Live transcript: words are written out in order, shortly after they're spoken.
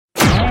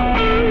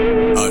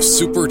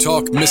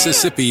SuperTalk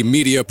Mississippi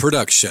media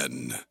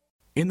production.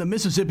 In the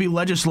Mississippi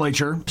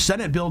legislature,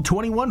 Senate Bill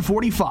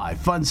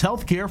 2145 funds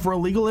health care for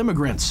illegal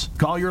immigrants.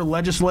 Call your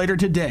legislator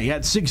today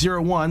at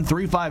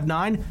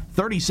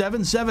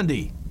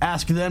 601-359-3770.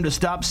 Ask them to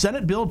stop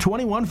Senate Bill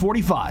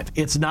 2145.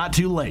 It's not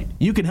too late.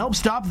 You can help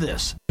stop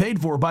this.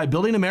 Paid for by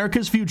Building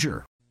America's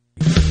Future.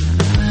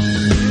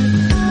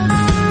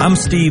 I'm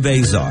Steve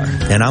Azar,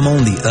 and I'm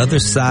on the other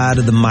side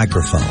of the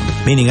microphone,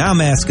 meaning I'm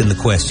asking the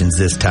questions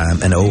this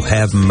time, and oh,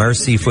 have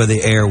mercy for the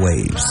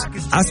airwaves.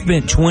 I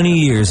spent 20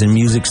 years in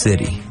Music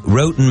City,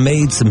 wrote and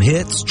made some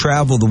hits,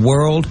 traveled the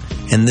world,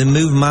 and then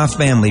moved my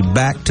family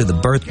back to the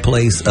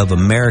birthplace of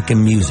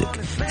American music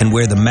and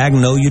where the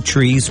magnolia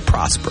trees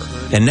prosper.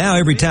 And now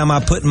every time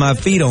I put my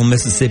feet on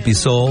Mississippi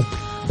soil,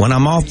 when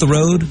I'm off the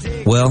road,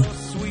 well,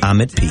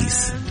 I'm at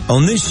peace.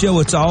 On this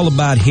show, it's all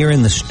about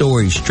hearing the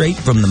stories straight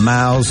from the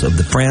mouths of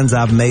the friends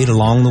I've made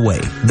along the way,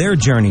 their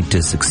journey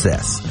to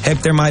success. Heck,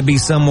 there might be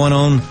someone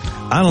on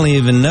I don't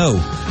even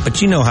know,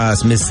 but you know how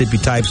us Mississippi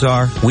types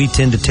are. We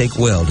tend to take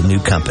well to new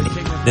company.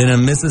 In a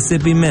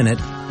Mississippi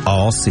Minute,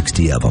 all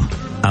 60 of them.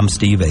 I'm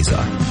Steve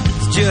Azar.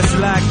 It's just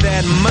like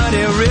that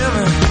muddy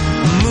river,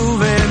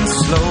 moving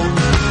slow.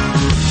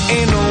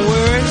 Ain't no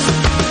worries,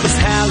 it's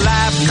how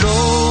life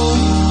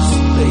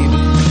goes,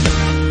 baby.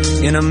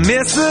 In a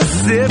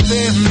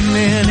Mississippi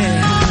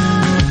Minute.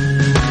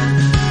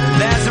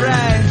 That's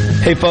right.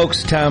 Hey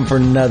folks, time for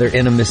another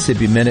In a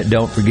Mississippi Minute.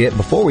 Don't forget,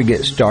 before we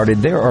get started,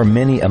 there are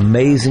many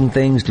amazing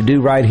things to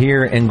do right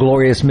here in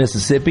glorious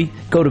Mississippi.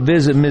 Go to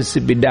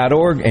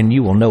visitmississippi.org and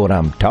you will know what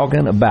I'm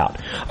talking about.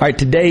 All right,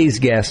 today's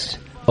guest,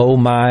 oh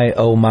my,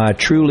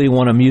 truly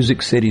one of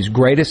Music City's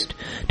greatest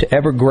to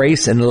ever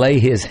grace and lay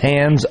his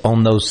hands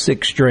on those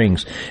six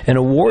strings. An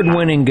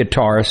award-winning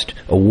guitarist,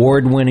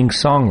 award-winning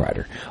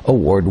songwriter,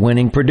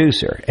 award-winning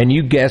producer, and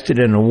you guessed it,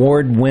 an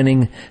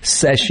award-winning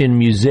session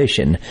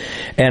musician.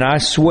 And I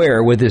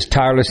swear, with his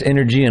tireless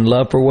energy and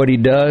love for what he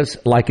does,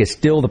 like it's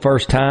still the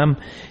first time,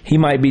 he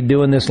might be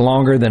doing this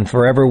longer than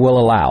forever will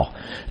allow.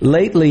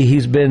 Lately,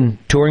 he's been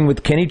touring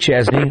with Kenny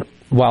Chesney.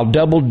 While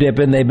double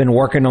dipping, they've been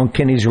working on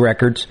Kenny's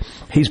records.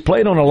 He's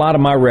played on a lot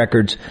of my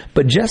records,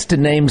 but just to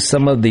name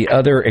some of the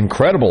other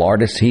incredible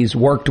artists he's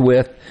worked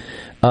with,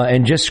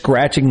 and just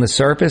scratching the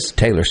surface,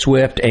 Taylor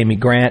Swift, Amy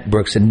Grant,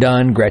 Brooks and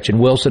Dunn, Gretchen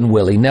Wilson,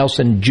 Willie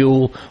Nelson,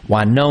 Jewel,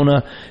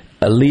 Winona,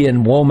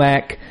 Leanne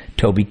Womack,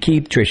 Toby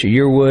Keith, Trisha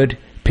Yearwood,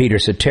 Peter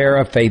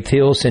Cetera, Faith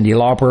Hill, Cyndi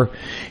Lauper.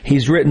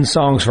 He's written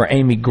songs for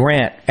Amy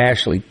Grant,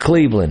 Ashley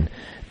Cleveland,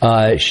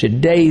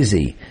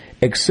 Shadazy,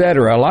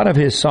 etc. A lot of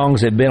his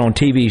songs have been on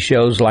TV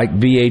shows like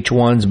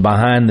VH1's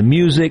Behind the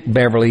Music,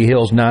 Beverly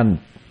Hills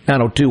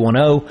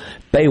 90210,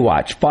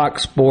 Baywatch,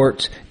 Fox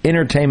Sports,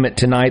 Entertainment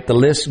Tonight. The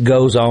list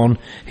goes on.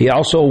 He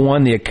also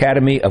won the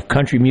Academy of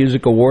Country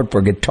Music Award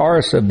for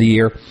Guitarist of the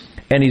Year,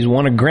 and he's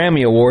won a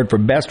Grammy Award for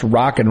Best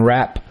Rock and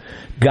Rap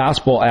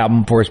Gospel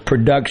Album for his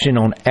production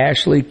on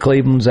Ashley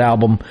Cleveland's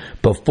album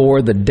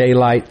Before the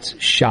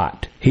Daylight's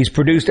Shot. He's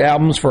produced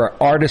albums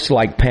for artists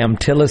like Pam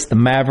Tillis, The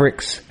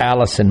Mavericks,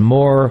 Allison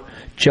Moore,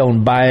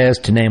 Joan Baez,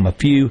 to name a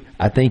few.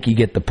 I think you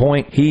get the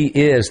point. He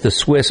is the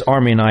Swiss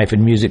Army knife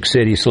in Music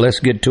City, so let's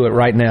get to it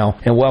right now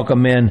and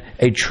welcome in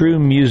a true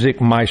music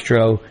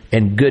maestro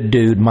and good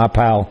dude, my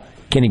pal,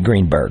 Kenny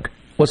Greenberg.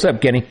 What's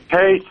up, Kenny?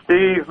 Hey,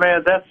 Steve,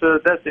 man, that's an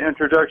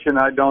introduction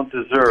I don't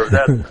deserve.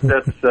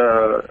 That's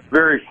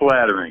very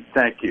flattering.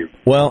 Thank you.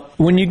 Well,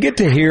 when you get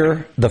to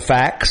hear the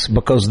facts,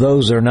 because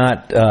those are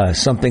not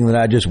something that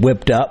I just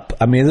whipped up.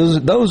 I mean,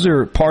 those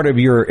are part of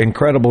your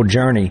incredible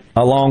journey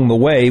along the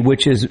way,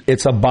 which is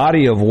it's a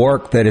body of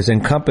work that has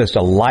encompassed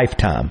a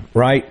lifetime,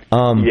 right?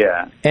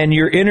 Yeah. And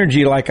your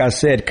energy, like I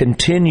said,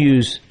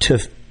 continues to,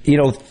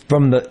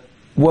 from the.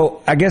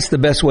 Well, I guess the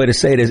best way to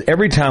say it is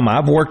every time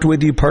I've worked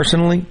with you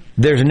personally,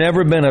 there's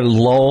never been a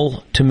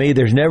lull to me.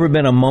 There's never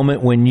been a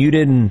moment when you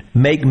didn't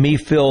make me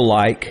feel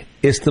like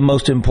it's the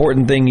most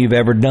important thing you've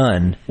ever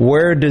done.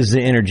 Where does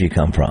the energy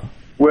come from?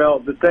 Well,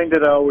 the thing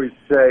that I always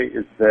say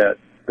is that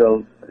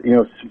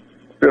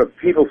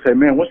people say,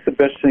 man, what's the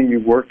best thing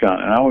you've worked on?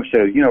 And I always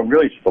say,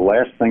 really it's the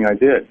last thing I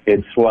did.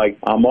 It's like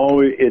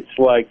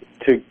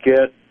to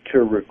get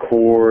to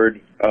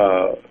record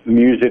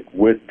music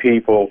with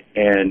people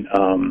and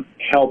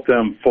help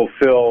them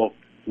fulfill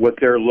what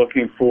they're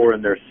looking for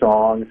in their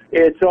songs.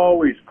 It's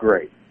always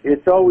great.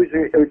 It's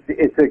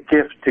a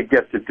gift to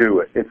get to do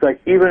it. It's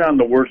like even on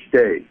the worst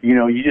days,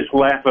 you just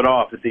laugh it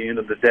off at the end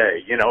of the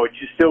day. You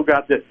still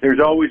got that. There's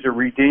always a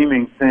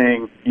redeeming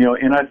thing,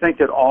 and I think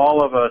that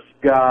all of us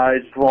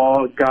guys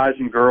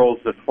and girls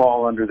that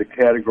fall under the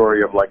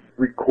category of like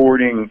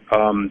recording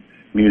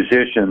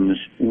musicians,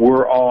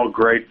 we're all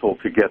grateful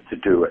to get to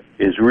do it.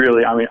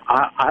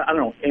 I don't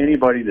know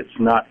anybody that's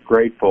not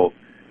grateful,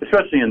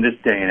 especially in this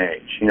day and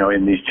age,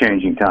 in these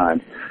changing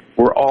times.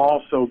 We're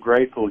all so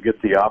grateful to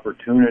get the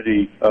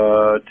opportunity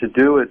to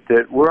do it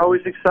that we're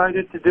always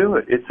excited to do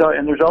it.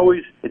 There's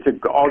always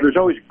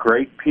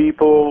great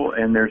people,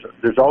 and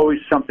there's always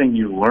something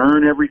you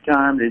learn every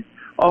time.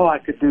 I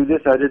could do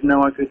this. I didn't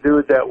know I could do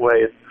it that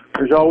way.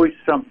 There's always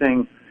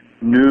something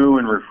new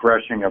and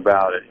refreshing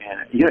about it,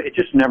 and it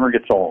just never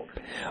gets old.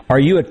 Are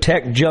you a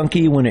tech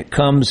junkie when it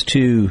comes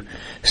to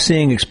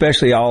seeing,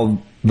 especially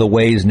all the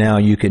ways now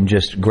you can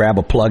just grab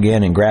a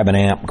plug-in and grab an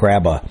amp,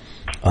 grab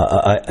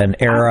an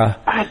Era?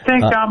 I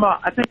think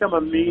I'm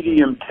a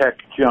medium tech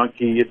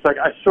junkie. It's like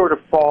I sort of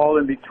fall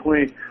in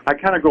between. I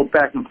kind of go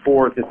back and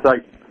forth. It's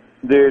like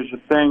there's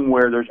a thing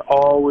where there's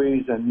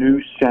always a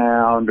new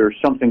sound or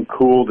something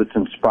cool that's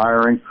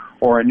inspiring,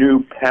 or a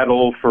new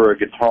pedal for a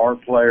guitar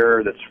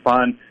player that's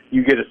fun.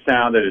 You get a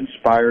sound that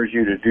inspires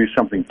you to do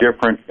something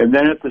different. And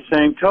then at the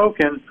same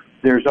token,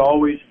 there's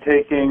always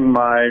taking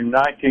my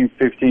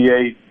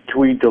 1958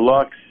 Tweed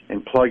Deluxe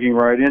and plugging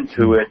right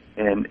into it,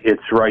 and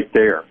it's right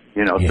there.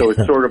 So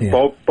it's sort of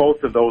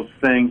both of those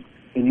things,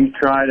 and you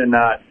try to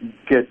not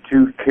get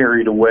too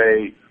carried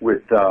away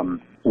with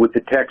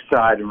the tech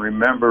side, and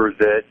remember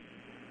that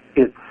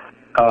it's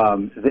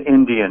the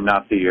Indian,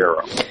 not the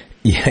Arrow.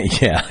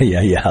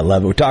 Yeah. I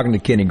love it. We're talking to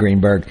Kenny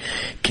Greenberg.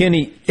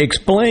 Kenny,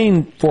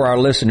 explain for our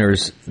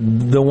listeners,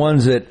 the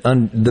ones that,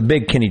 the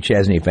big Kenny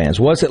Chesney fans,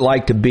 what's it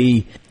like to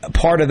be a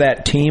part of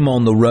that team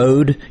on the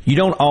road? You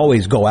don't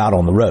always go out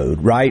on the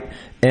road, right?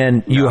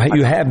 And you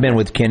have been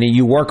with Kenny.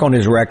 You work on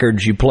his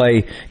records. You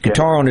play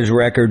guitar on his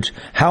records.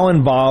 How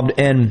involved,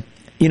 and,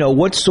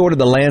 what's sort of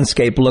the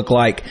landscape look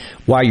like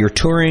while you're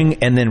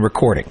touring and then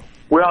recording?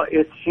 Well,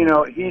 it's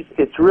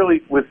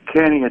really, with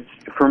Kenny,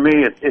 for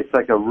me, it's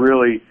like a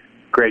really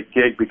great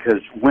gig,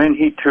 because when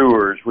he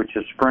tours, which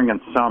is spring and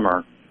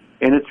summer,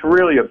 and it's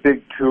really a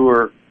big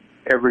tour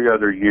every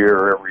other year,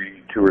 or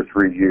every 2 or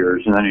 3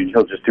 years, and then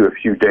he'll just do a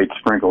few dates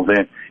sprinkled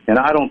in. And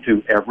I don't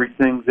do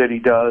everything that he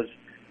does.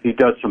 He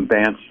does some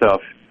band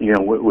stuff,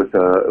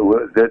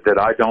 that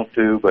I don't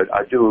do, but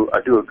I do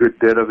a good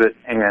bit of it.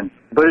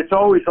 But it's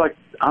always like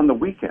on the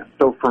weekend.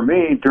 So for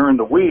me, during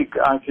the week,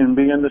 I can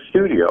be in the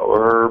studio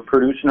or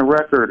producing a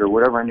record or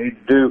whatever I need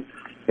to do.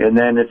 And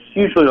then it's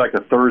usually like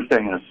a Thursday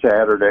and a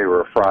Saturday,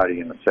 or a Friday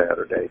and a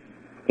Saturday.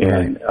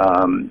 And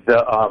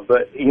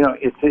but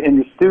it's in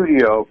the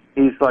studio.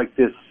 He's like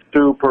this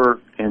super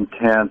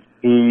intense.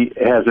 He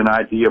has an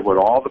idea of what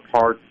all the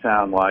parts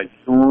sound like.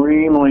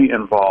 Extremely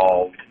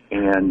involved.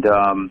 And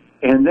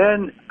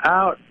then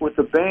out with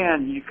the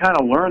band, you kind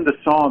of learn the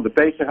song, the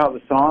base of how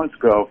the songs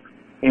go.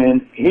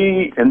 And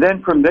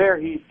then from there,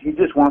 he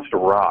just wants to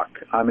rock.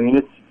 I mean,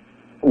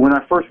 when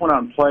I first went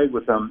out and played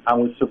with him, I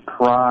was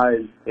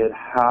surprised at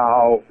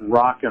how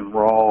rock and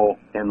roll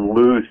and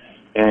loose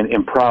and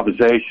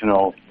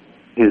improvisational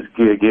his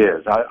gig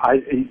is.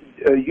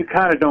 You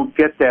kind of don't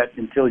get that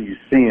until you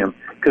see him,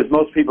 because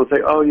most people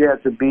say, "Oh yeah,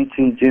 it's a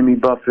BT Jimmy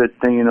Buffett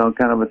thing,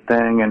 kind of a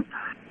thing,"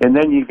 and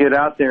then you get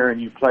out there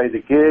and you play the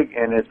gig,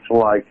 and it's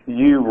like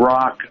you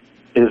rock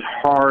as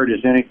hard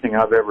as anything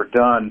I've ever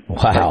done.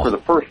 Wow! And for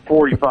the first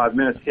 45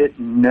 minutes, it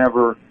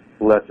never.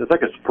 It's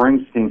like a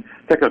Springsteen,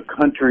 it's like a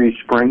country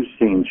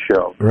Springsteen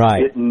show.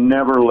 Right. It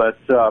never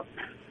lets up,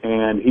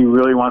 and he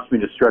really wants me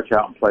to stretch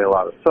out and play a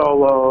lot of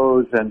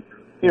solos, and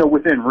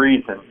within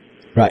reason.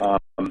 Right.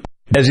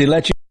 Does he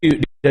let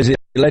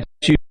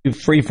you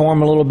free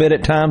form a little bit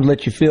at times?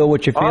 Let you feel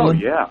what you're feeling?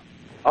 Oh yeah.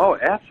 Oh,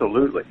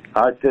 absolutely.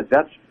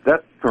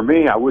 That's for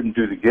me. I wouldn't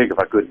do the gig if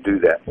I couldn't do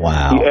that.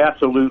 Wow. He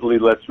absolutely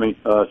lets me.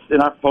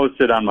 And I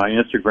posted on my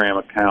Instagram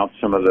account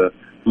some of the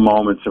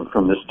moments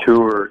from this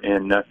tour,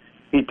 and.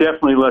 He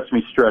definitely lets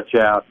me stretch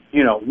out,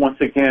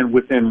 once again,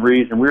 within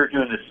reason. We were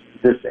doing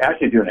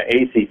doing an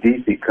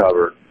AC/DC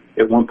cover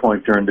at one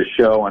point during the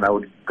show, and I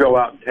would go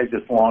out and take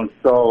this long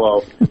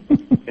solo.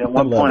 And at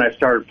one point I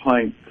started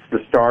playing the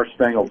Star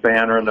Spangled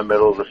Banner in the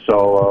middle of the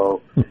solo.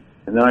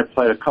 And then I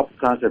played a couple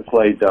times. I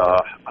played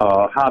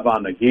Hava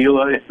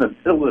Nagila in the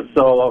middle of the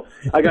solo.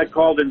 I got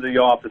called into the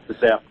office at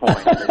that point.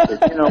 And they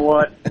said, "You know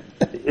what?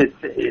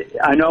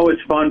 I know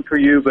it's fun for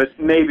you, but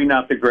maybe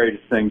not the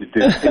greatest thing to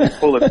do. Can you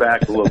pull it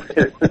back a little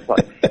bit?" It's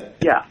like,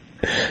 yeah.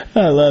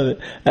 I love it.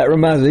 That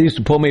reminds me, they used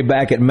to pull me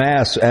back at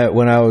Mass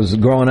when I was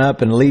growing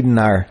up and leading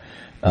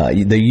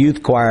the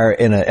youth choir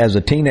as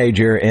a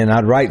teenager, and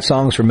I'd write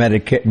songs for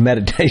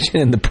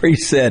meditation, and the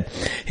priest said,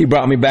 he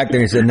brought me back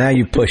there and said, "Now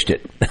you pushed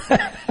it."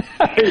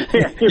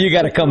 You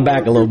got to come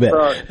back a little bit.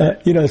 So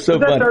that's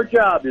funny. Our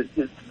job is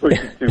to push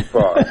it too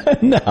far.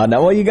 No.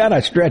 Well, you got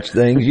to stretch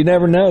things. You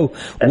never know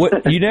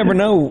you never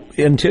know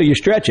until you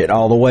stretch it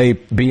all the way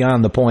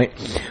beyond the point.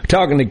 We're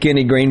talking to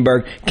Kenny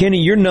Greenberg. Kenny,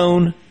 you're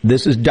known.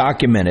 This is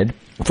documented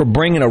for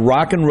bringing a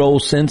rock and roll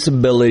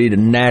sensibility to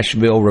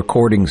Nashville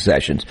recording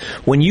sessions.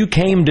 When you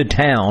came to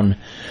town,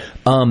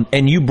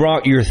 and you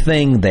brought your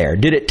thing there,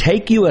 did it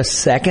take you a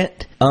second,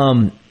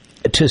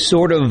 to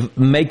sort of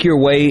make your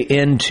way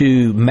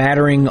into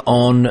mattering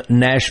on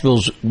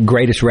Nashville's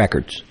greatest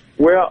records?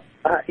 Well,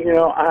 I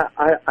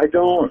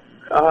don't.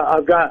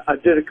 I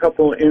did a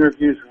couple of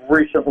interviews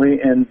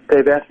recently, and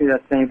they've asked me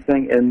that same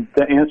thing, and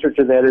the answer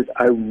to that is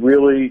I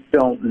really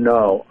don't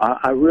know.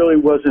 I really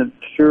wasn't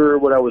sure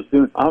what I was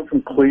doing. I'm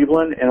from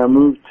Cleveland, and I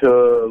moved to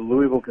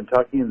Louisville,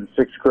 Kentucky in the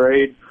 6th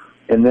grade,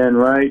 and then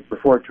right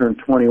before I turned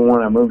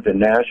 21, I moved to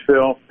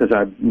Nashville because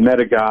I met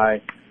a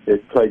guy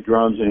that played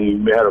drums, and he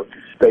had a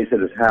space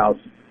at his house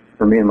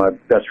for me and my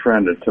best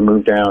friend to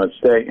move down and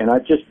stay. And I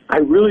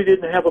really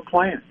didn't have a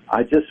plan.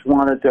 I just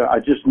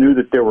knew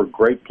that there were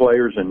great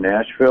players in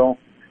Nashville,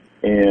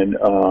 and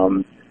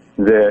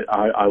that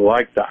I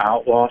liked the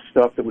outlaw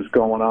stuff that was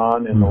going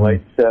on in the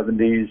late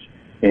 70s.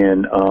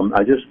 And on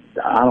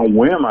a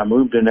whim, I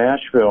moved to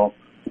Nashville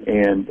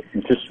and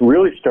just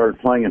really started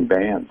playing in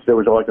bands. There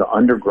was like an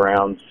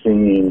underground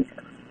scene,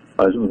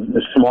 a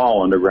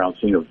small underground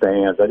scene of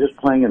bands. I just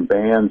playing in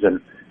bands, and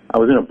I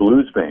was in a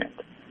blues band.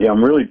 Yeah, I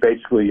really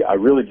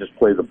just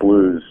play the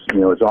blues.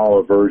 It's all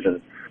a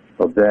version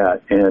of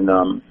that. And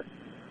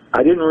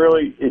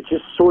it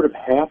just sort of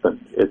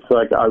happened. It's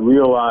like I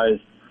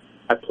realized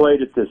I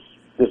played at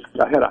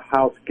I had a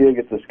house gig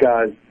at this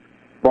guy's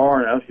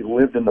bar, and I actually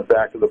lived in the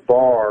back of the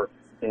bar,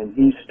 and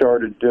he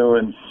started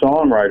doing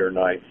songwriter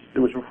nights. It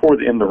was before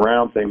the In the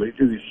Round thing, but he'd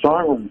do these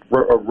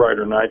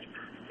songwriter nights,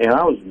 and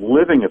I was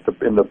living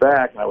in the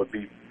back, and I would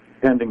be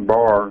tending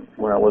bar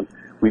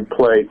we'd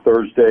play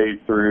Thursday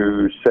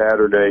through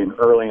Saturday, and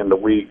early in the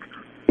week,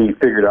 he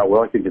figured out,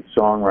 I could get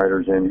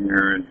songwriters in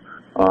here, and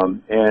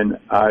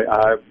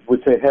I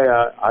would say, hey,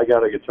 I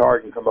got a guitar,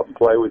 I can come up and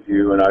play with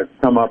you, and I'd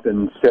come up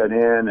and set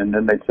in, and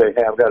then they'd say,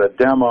 hey, I've got a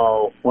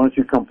demo, why don't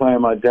you come play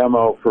my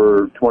demo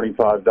for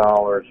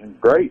 $25? And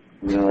great,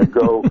 I'd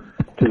go to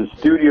the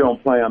studio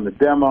and play on the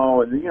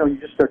demo, and you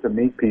just start to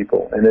meet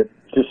people, and it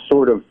just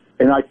sort of,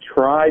 and I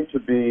tried to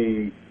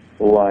be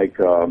like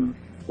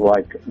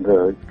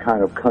the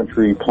kind of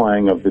country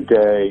playing of the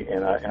day,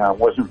 and I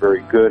wasn't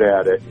very good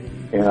at it.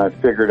 And I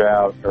figured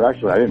out, or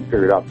actually I didn't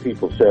figure it out,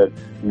 people said,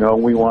 no,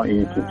 we want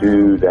you to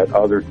do that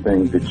other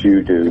thing that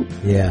you do.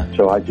 Yeah.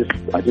 So I just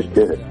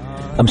did it.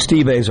 I'm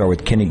Steve Azar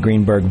with Kenny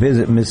Greenberg.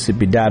 Visit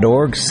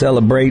Mississippi.org.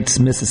 Celebrates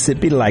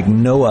Mississippi like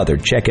no other.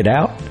 Check it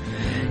out.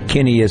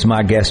 Kenny is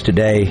my guest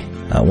today,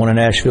 one of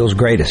Nashville's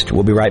greatest.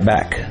 We'll be right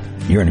back.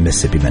 You're in a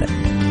Mississippi Minute.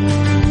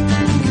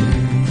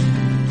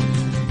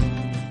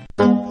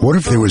 What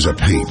if there was a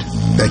paint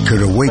that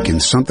could awaken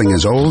something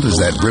as old as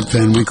that Rip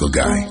Van Winkle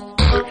guy?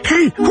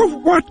 Hey,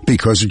 what?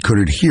 Because it could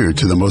adhere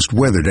to the most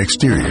weathered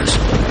exteriors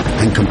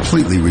and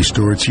completely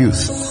restore its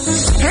youth.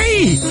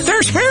 Hey,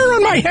 there's hair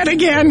on my head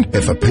again.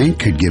 If a paint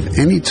could give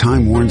any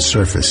time-worn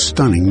surface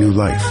stunning new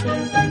life,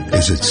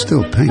 is it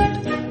still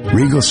paint?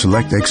 Regal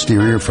Select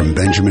Exterior from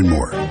Benjamin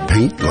Moore.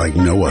 Paint like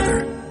no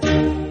other.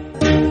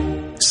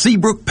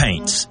 Seabrook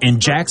Paints in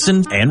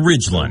Jackson and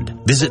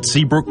Ridgeland. Visit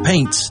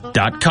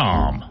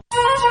SeabrookPaints.com.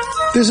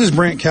 This is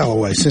Brent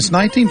Calloway. Since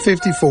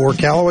 1954,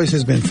 Calloway's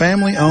has been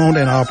family-owned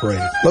and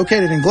operated.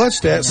 Located in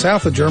Gluckstadt,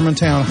 south of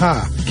Germantown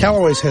High,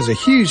 Calloway's has a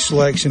huge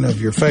selection of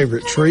your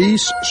favorite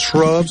trees,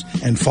 shrubs,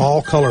 and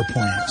fall color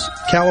plants.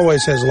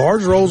 Calloway's has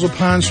large rolls of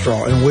pine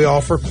straw, and we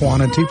offer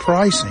quantity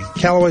pricing.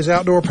 Calloway's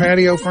outdoor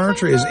patio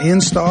furniture is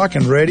in stock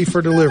and ready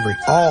for delivery.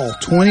 All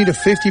 20 to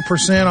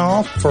 50%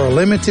 off for a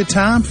limited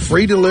time,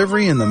 free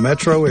delivery in the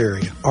metro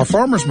area. Our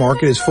farmers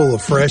market is full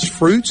of fresh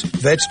fruits,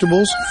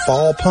 vegetables,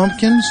 fall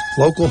pumpkins,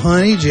 local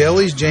honey,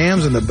 jellies,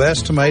 jams, and the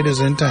best tomatoes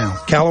in town.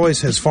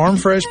 Calloway's has farm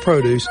fresh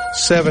produce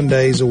 7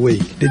 days a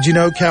week. Did you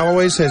know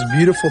Calloway's has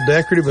beautiful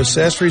decorative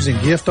accessories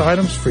and gift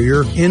items for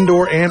your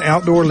indoor and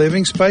outdoor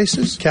living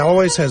spaces?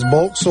 Calloway's has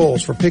bulk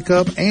soils for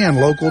pickup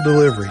and local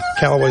delivery.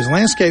 Calloway's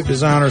landscape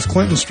designers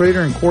Clinton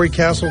Streeter and Corey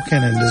Castle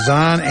can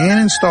design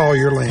and install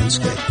your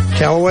landscape.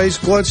 Calloway's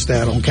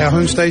Gluckstadt on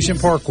Calhoun Station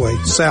Parkway,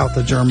 south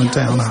of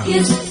Germantown High.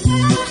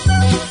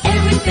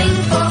 Everything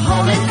for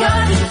home and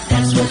garden,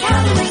 that's what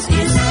Calloway's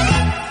is.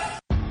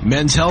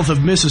 Men's Health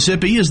of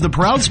Mississippi is the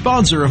proud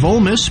sponsor of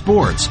Ole Miss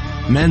Sports.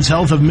 Men's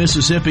Health of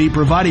Mississippi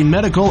providing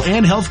medical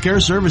and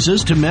healthcare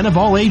services to men of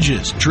all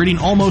ages, treating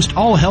almost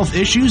all health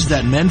issues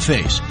that men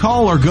face.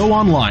 Call or go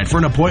online for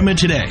an appointment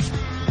today.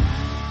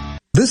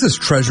 This is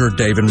Treasurer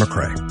David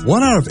McRae.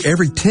 1 out of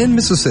every 10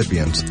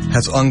 Mississippians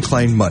has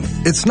unclaimed money.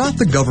 It's not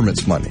the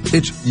government's money.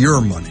 It's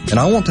your money, and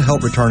I want to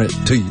help return it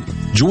to you.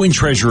 Join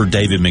Treasurer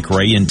David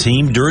McRae and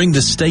team during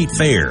the State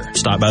Fair.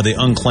 Stop by the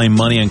Unclaimed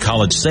Money and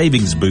College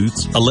Savings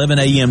booths, 11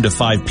 a.m. to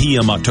 5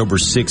 p.m. October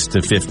 6th to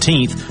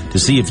 15th, to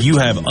see if you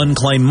have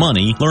unclaimed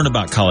money, learn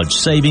about college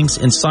savings,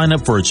 and sign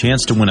up for a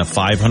chance to win a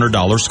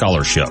 $500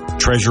 scholarship.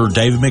 Treasurer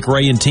David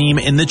McRae and team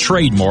in the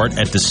Trade Mart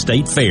at the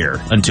State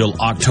Fair until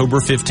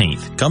October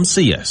 15th. Come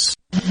see us.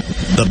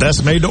 The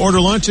best made-to-order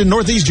lunch in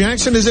Northeast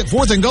Jackson is at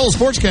 4th and Gold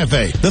Sports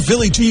Cafe. The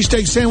Philly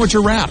cheesesteak sandwich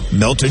or wrap,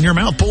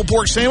 melt-in-your-mouth pulled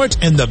pork sandwich,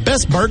 and the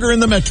best burger in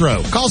the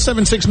metro. Call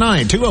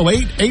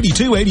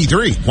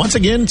 769-208-8283. Once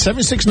again,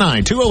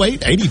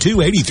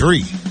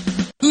 769-208-8283.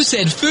 Who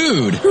said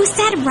food? Who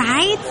said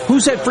rides?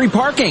 Who said free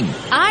parking?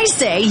 I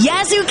say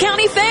Yazoo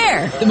County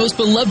Fair. The most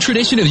beloved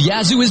tradition of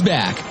Yazoo is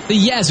back. The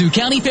Yazoo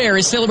County Fair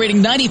is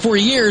celebrating 94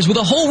 years with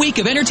a whole week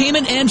of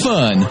entertainment and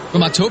fun.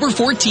 From October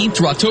 14th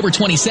through October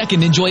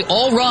 22nd, enjoy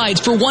all rides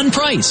for one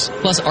price.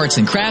 Plus arts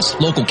and crafts,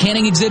 local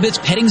canning exhibits,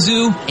 petting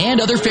zoo, and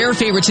other fair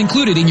favorites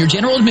included in your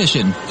general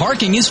admission.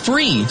 Parking is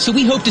free, so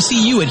we hope to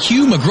see you at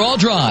Hugh McGraw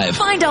Drive.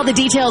 Find all the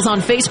details on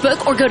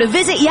Facebook or go to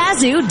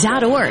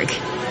visityazoo.org.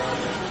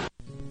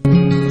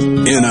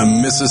 In a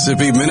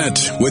Mississippi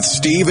Minute with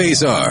Steve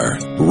Azar,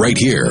 right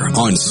here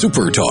on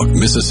Super Talk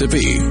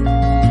Mississippi.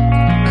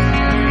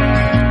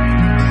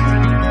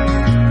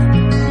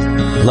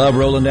 Love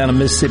rolling down a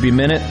Mississippi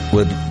Minute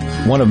with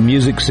one of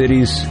Music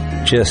City's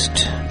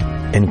just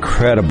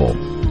incredible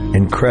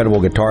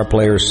guitar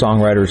players,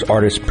 songwriters,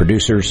 artists,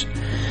 producers.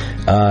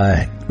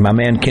 My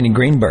man Kenny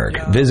Greenberg.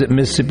 Visit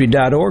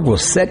Mississippi.org will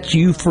set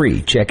you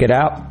free. Check it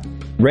out.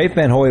 Rafe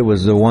Van Hoy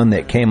was the one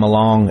that came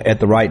along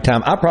at the right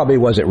time. I probably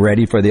wasn't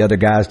ready for the other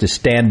guys to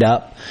stand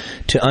up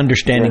to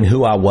understanding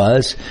who I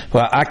was.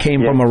 Well, I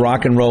came from a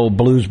rock and roll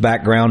blues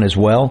background as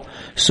well.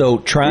 So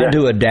trying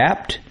to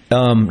adapt,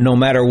 no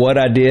matter what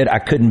I did, I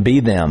couldn't be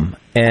them.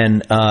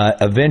 And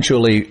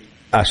eventually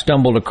I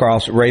stumbled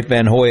across Rafe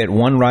Van Hoy at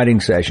one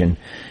writing session,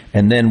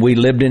 and then we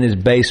lived in his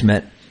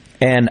basement.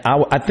 And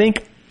I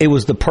think it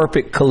was the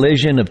perfect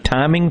collision of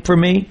timing for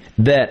me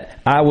that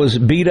I was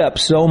beat up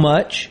so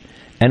much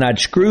and I'd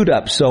screwed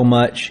up so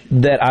much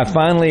that I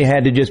finally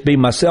had to just be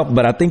myself.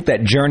 But I think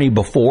that journey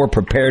before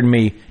prepared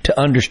me to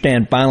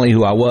understand finally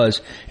who I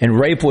was. And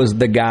Rafe was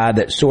the guy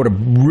that sort of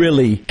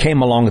really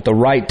came along at the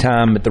right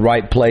time, at the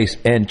right place,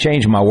 and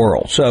changed my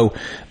world. So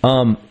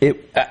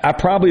I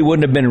probably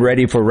wouldn't have been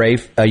ready for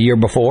Rafe a year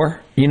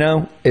before. You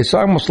know, it's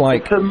almost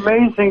like... It's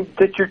amazing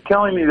that you're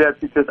telling me that,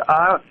 because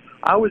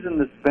I was in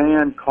this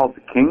band called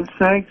the King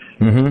Snakes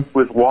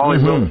with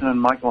Wally Wilson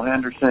and Michael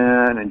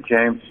Henderson and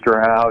James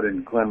Stroud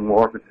and Glenn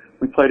Wharf.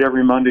 We played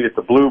every Monday at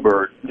the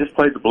Bluebird, just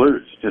played the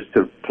blues just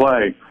to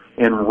play.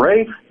 And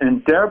Rafe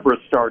and Deborah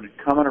started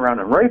coming around.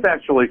 And Rafe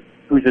actually,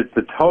 who's just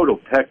the total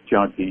tech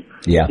junkie,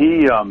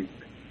 he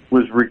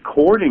was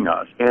recording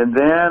us. And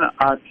then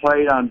I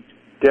played on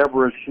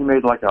Deborah's, she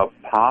made like a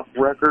pop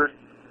record,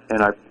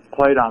 and I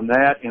played on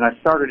that. And I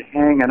started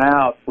hanging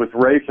out with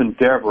Rafe and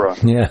Deborah.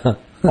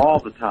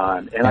 All the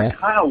time. And I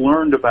kind of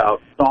learned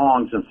about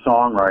songs and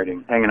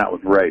songwriting hanging out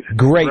with Rafe.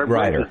 Great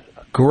writer.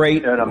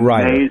 Great an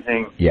writer.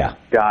 Amazing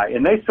guy.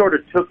 And they sort of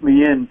took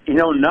me in, you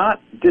know,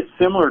 not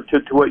dissimilar to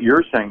what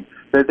you're saying.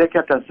 They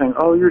kept on saying,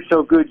 oh, you're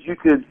so good, you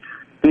could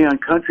be on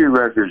country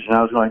records. And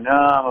I was going, no,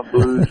 I'm a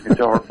blues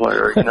guitar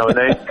player. You know,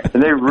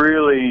 and they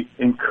really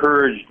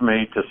encouraged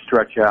me to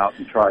stretch out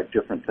and try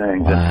different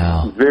things.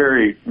 Wow. And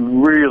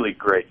really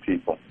great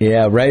people.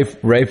 Yeah,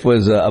 Rafe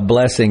was a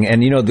blessing.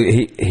 And, you know,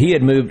 he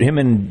had moved, him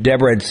and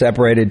Deborah had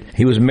separated.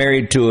 He was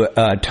married to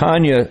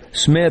Tanya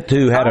Smith,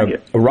 who had a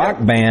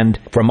rock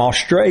band from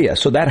Australia.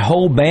 So that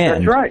whole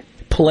band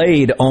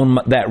played on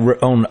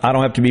I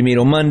Don't Have to Be Mean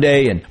on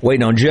Monday and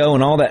Waiting on Joe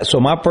and all that. So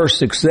my first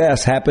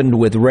success happened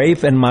with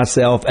Rafe and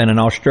myself and an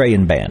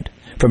Australian band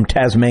from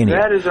Tasmania.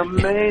 That is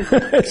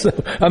amazing. So,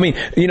 I mean,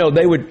 you know,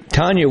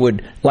 Tanya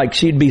would, like,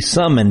 she'd be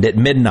summoned at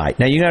midnight.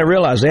 Now, you got to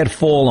realize they had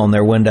full on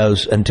their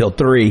windows until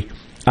 3.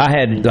 I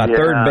had my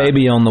third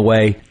baby on the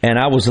way, and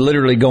I was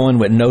literally going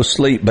with no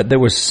sleep, but there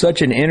was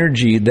such an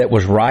energy that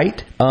was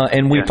right.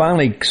 And we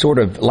finally sort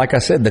of, like I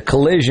said, the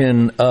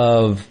collision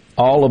of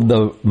all of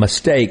the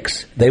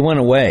mistakes, they went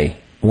away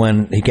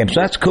when he came.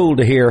 So that's cool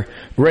to hear.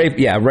 Rafe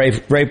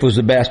was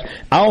the best.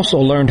 I also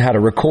learned how to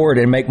record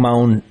and make my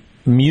own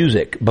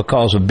music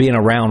because of being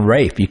around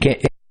Rafe. You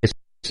can't, it's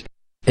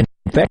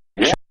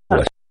infectious.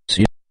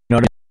 You know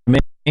what I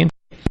mean?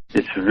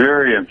 It's a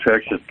very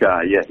infectious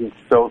guy. Yeah, he's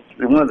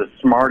one of the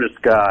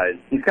smartest guys.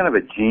 He's kind of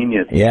a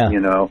genius, you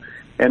know.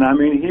 And, I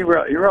mean, he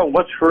wrote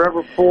What's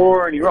Forever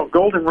For, and he wrote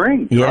Golden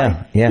Rings,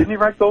 right? Didn't he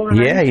write Golden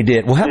Rings? Yeah, he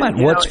did. Well, how about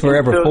What's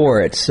Forever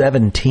For at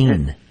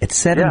 17? It's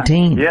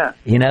 17,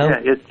 you know?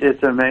 Yeah,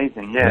 it's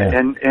amazing,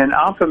 And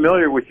I'm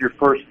familiar with your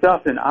first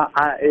stuff, and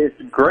it's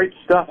great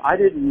stuff. I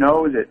didn't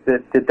know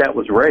that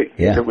was Rafe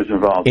that was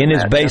involved in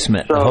his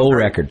basement, the whole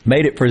record.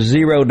 Made it for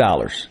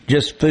 $0,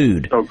 just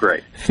food. Oh,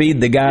 great.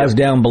 Feed the guys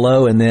down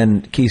below, and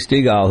then Keith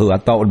Stegall, who I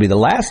thought would be the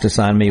last to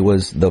sign me,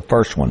 was the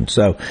first one.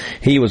 So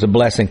he was a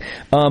blessing.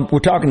 We're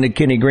talking to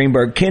Kenny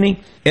Greenberg.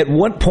 Kenny, at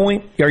what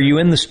point are you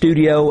in the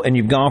studio and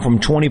you've gone from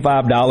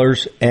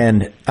 $25,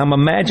 and I'm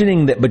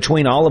imagining that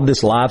between all of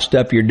this live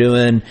stuff you're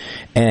doing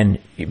and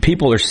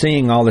people are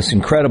seeing all this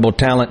incredible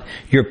talent,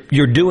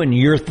 you're doing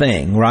your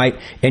thing, right?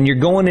 And you're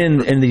going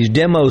in these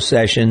demo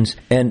sessions,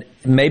 and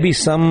maybe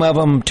some of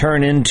them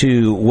turn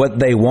into what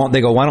they want.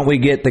 They go, why don't we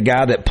get the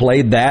guy that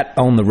played that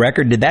on the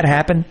record? Did that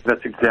happen?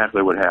 That's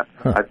exactly what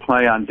happened. I'd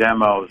play on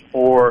demos,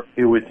 or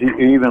it was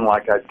even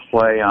like I'd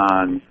play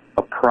on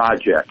a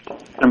project.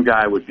 Some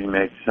guy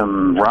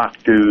some rock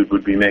dude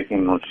would be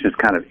making just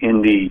kind of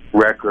indie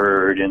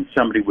record, and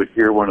somebody would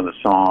hear one of the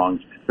songs,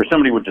 or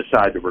somebody would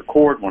decide to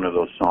record one of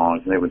those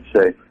songs, and they would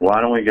say,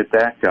 why don't we get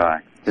that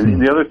guy?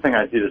 And the other thing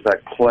I did is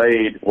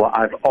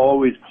I've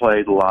always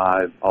played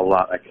live a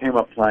lot. I came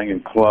up playing in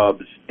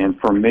clubs, and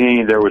for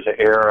me, there was an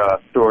era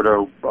sort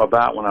of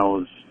about when I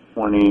was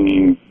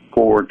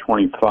 24,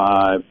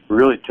 25,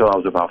 really till I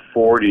was about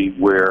 40,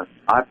 where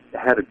I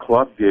had a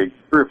club gig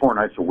 3 or 4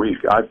 nights a week.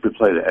 I would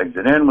play the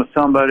Exit In with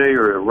somebody,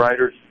 or a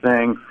writer's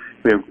thing,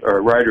 or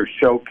a writer's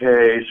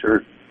showcase,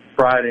 or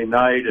Friday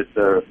night at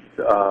the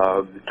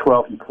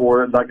 12th and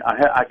Quarter. Like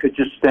I could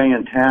just stay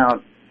in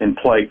town and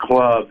play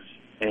clubs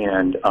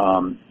and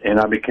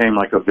I became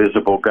like a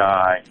visible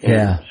guy.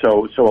 Yeah.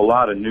 And so a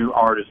lot of new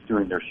artists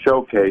doing their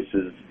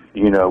showcases,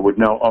 would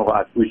know,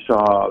 we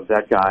saw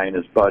that guy and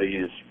his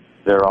buddies.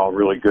 They're all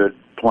really good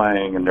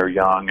playing, and they're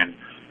young,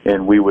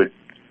 and we would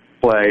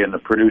play, and the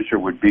producer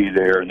would be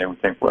there, and they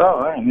would think, well,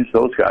 I use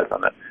those guys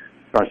on that.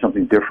 Try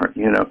something different,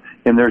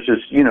 And there's this,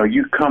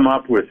 you come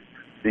up with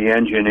the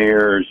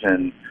engineers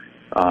and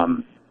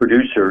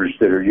producers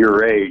that are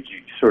your age.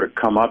 You sort of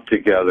come up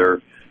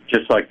together,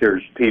 just like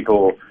there's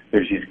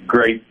these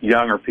great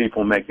younger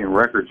people making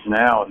records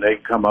now, and they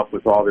come up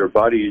with all their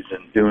buddies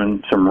and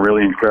doing some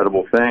really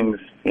incredible things,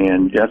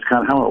 and that's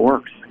kind of how it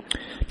works.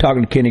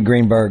 Talking to Kenny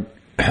Greenberg,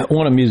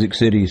 one of Music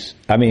City's,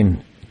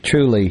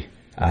 truly,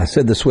 I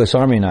said the Swiss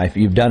Army knife,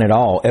 you've done it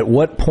all. At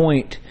what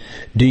point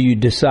do you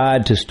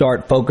decide to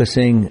start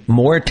focusing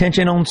more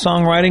attention on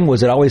songwriting?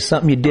 Was it always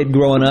something you did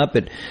growing up?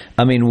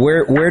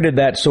 Where did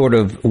that sort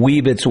of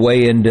weave its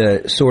way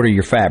into sort of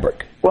your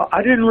fabric? Well,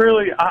 I didn't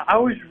really, I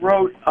always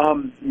wrote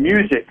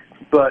music,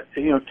 but,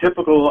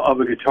 typical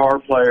of a guitar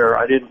player,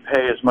 I didn't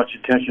pay as much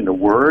attention to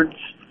words.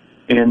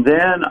 And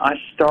then I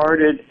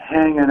started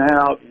hanging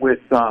out with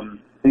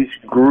this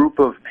group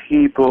of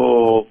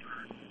people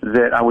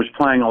that I was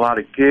playing a lot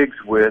of gigs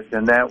with,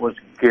 and that was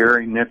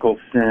Gary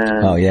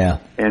Nicholson. Oh, yeah.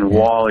 And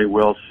Wally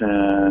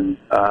Wilson.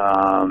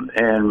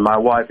 And my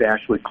wife,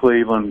 Ashley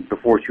Cleveland,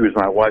 before she was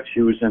my wife,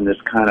 she was in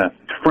this kind of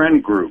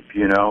friend group,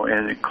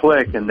 and it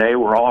clicked, and they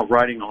were all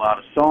writing a lot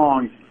of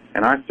songs,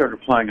 and I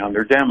started playing on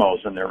their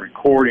demos and their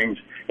recordings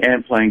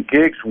and playing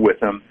gigs with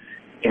them.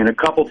 And a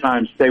couple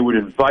times they would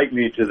invite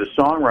me to the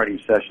songwriting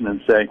session and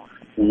say,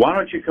 why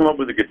don't you come up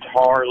with a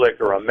guitar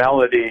lick or a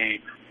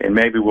melody, and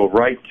maybe we'll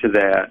write to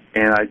that.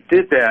 And I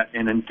did that,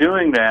 and in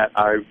doing that,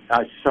 I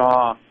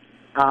saw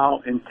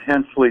how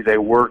intensely they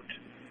worked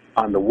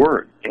on the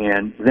word.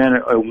 And then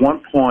at one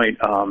point,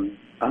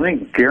 I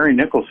think Gary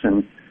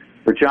Nicholson,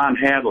 or John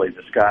Hadley,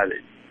 this guy that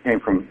came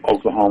from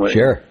Oklahoma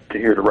to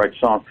here to write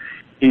songs,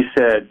 he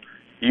said,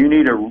 you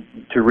need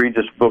to read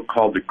this book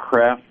called The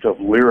Craft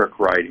of Lyric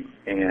Writing.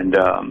 And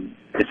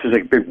this is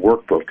a big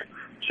workbook.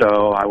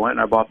 So I went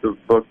and I bought the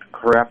book, The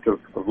Craft of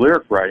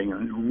Lyric Writing,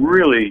 and it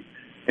really,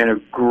 in a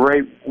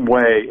great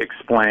way,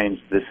 explains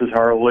this is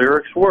how our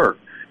lyrics work.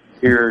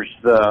 Here's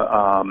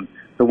the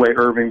way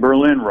Irving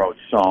Berlin wrote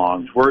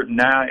songs. We're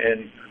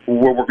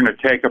going to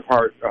take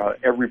apart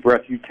Every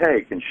Breath You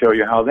Take and show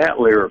you how that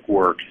lyric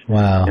works.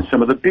 Wow. And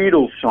some of the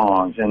Beatles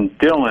songs and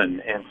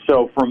Dylan. And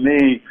so for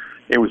me,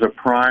 it was a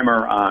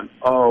primer on,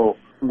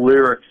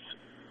 lyrics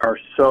are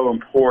so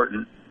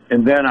important.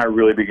 And then I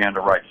really began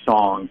to write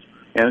songs.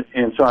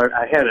 And so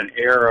I had an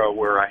era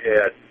where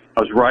I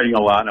was writing a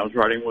lot, and I was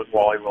writing with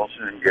Wally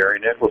Wilson and Gary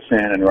Nicholson,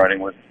 and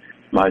writing with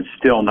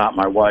still not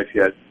my wife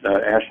yet,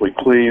 Ashley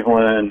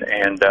Cleveland,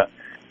 and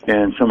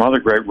some other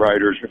great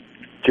writers,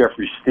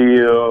 Jeffrey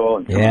Steele,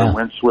 and some of the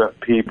Windswept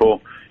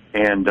people,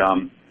 and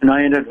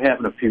I ended up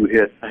having a few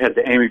hits. I had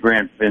the Amy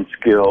Grant Vince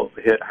Gill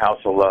hit "House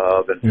of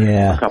Love" and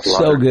a couple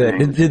other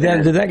things. Did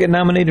that get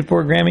nominated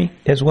for a Grammy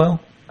as well?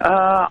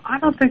 I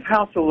don't think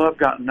House of Love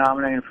got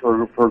nominated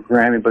for a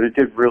Grammy, but it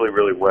did really,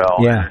 really well.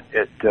 Yeah.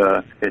 It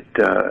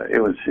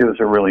was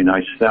a really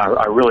nice. We were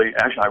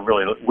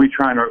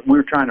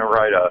trying to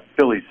write a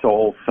Philly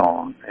soul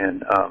song,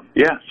 and so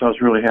I was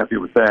really happy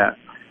with that.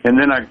 And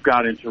then I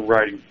got into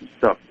writing some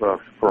stuff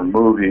for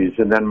movies,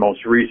 and then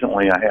most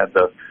recently I had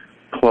the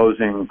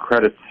closing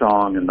credits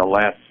song in the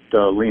last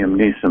Liam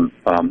Neeson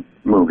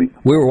movie.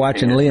 We were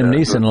watching Liam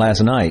Neeson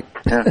last night.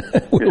 Yeah.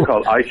 It's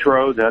called Ice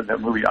Road. That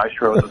movie Ice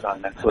Road is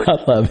on Netflix. I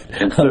love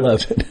it. I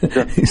love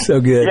it. He's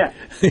so good. Yeah.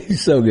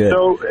 He's so good.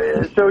 So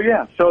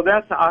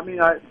that's,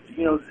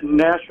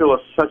 Nashville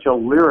is such a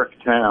lyric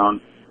town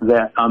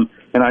that,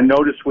 and I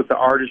noticed with the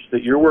artists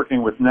that you're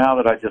working with now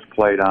that I just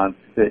played on,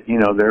 that,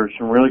 there's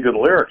some really good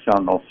lyrics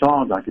on those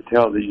songs. I could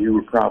tell that you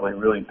were probably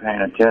really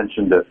paying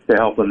attention to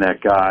helping that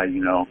guy,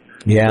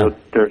 Yeah.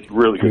 There's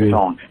really good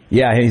songs.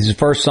 Yeah, his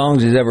first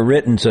songs he's ever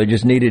written, so he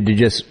just needed to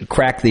just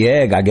crack the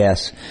egg, I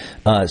guess.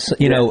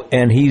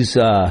 And he's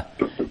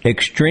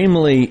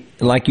extremely,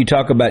 like you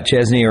talk about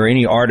Chesney or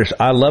any artist,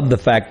 I love the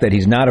fact that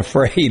he's not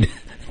afraid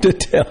to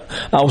tell.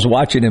 I was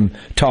watching him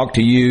talk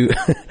to you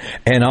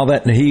and all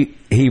that, and he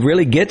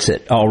really gets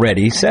it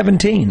already. He's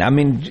 17. I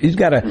mean, he's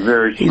got a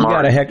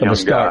heck of a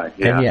start.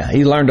 Guy, yeah. And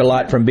he learned a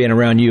lot from being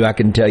around you, I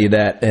can tell you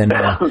that. And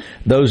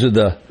those are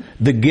the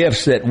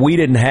gifts that we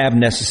didn't have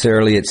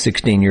necessarily at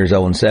 16 years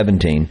old and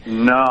 17.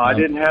 No, I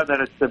didn't have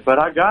that, but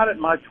I got it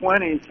in my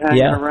 20s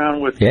hanging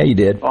around with you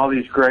did. All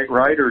these great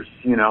writers,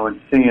 and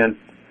seeing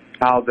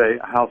how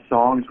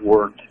songs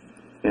worked.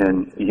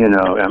 And,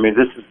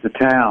 this is the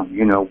town,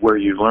 where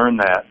you learn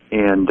that.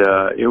 And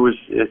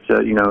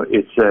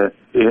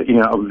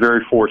I'm very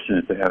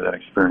fortunate to have that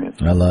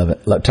experience. I love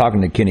it.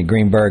 Talking to Kenny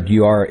Greenberg,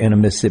 you are in a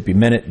Mississippi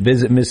Minute.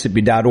 Visit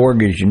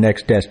Mississippi.org is your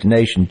next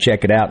destination.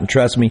 Check it out. And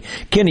trust me,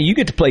 Kenny, you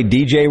get to play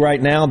DJ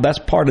right now. That's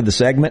part of the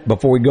segment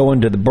before we go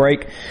into the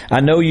break.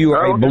 I know you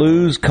are a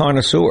blues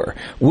connoisseur.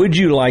 Would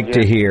you like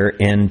to hear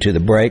into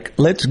the break?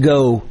 Let's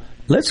go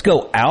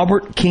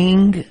Albert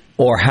King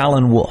or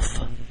Howlin' Wolf.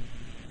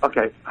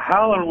 Okay,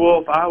 Howlin'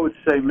 Wolf, I would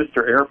say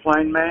Mr.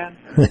 Airplane Man.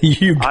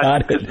 You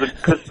got it.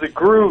 Because the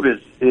groove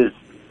is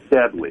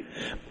deadly.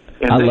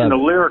 And the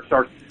lyrics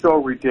are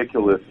so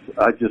ridiculous.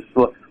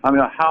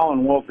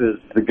 Howlin' Wolf is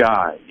the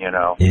guy, you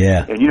know.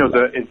 Yeah. And, you know,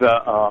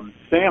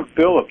 Sam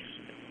Phillips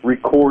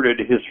recorded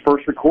his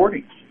first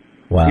recordings.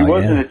 Wow, he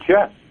wasn't at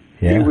Chet.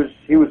 Yeah.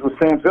 He was with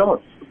Sam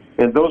Phillips.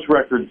 And those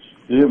records,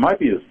 it might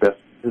be his best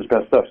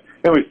stuff.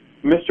 Anyways,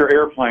 Mr.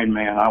 Airplane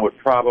Man, I would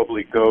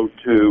probably go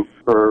to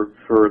for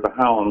the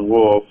Howlin'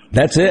 Wolf.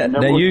 That's it.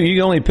 Now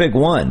you only pick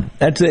one.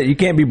 That's it. You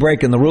can't be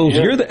breaking the rules.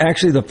 Yeah. You're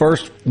actually the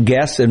first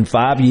guest in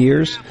 5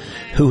 years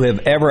who have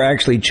ever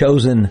actually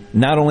chosen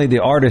not only the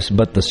artist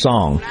but the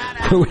song.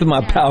 With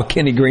my pal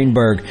Kenny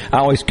Greenberg, I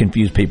always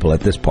confuse people at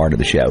this part of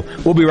the show.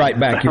 We'll be right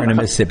back here in a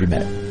Mississippi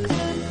Minute.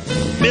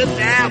 Mr.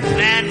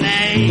 Airplane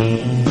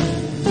Man,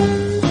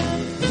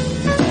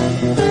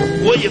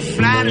 will you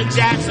fly to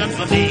Jackson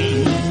for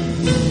me?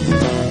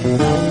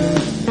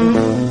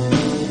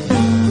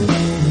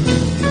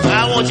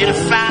 I want you to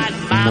find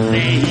my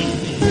baby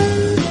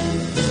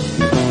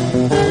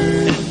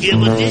and give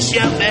her this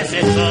your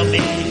message for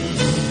me.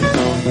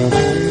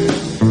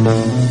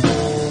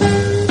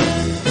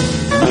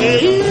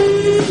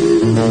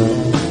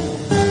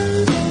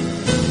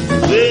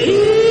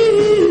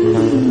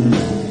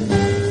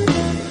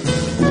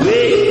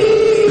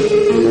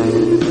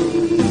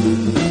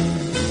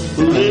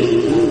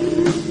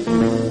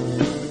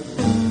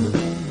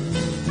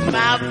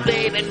 My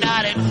baby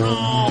not at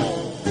home.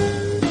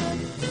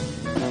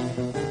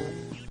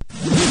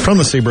 From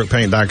the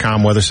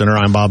SeabrookPaint.com Weather Center,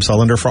 I'm Bob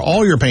Sullender. For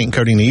all your paint and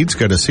coating needs,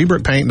 go to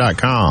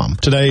SeabrookPaint.com.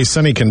 Today,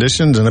 sunny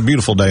conditions and a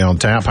beautiful day on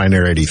tap, high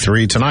near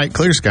 83. Tonight,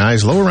 clear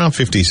skies, low around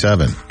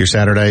 57. Your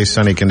Saturday,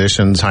 sunny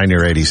conditions, high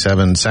near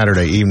 87.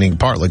 Saturday evening,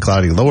 partly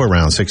cloudy, low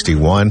around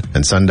 61.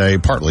 And Sunday,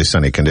 partly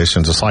sunny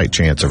conditions, a slight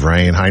chance of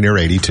rain, high near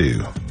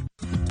 82.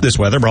 This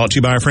weather brought to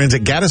you by our friends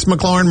at Gaddis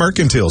McLaurin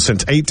Mercantile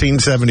since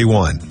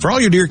 1871. For all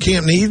your deer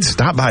camp needs,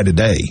 stop by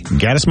today.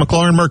 Gaddis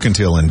McLaurin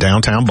Mercantile in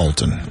downtown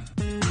Bolton.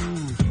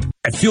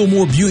 At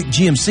Fillmore Buick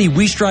GMC,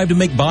 we strive to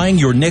make buying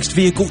your next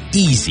vehicle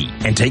easy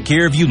and take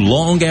care of you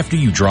long after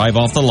you drive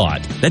off the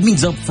lot. That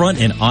means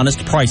upfront and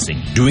honest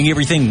pricing, doing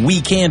everything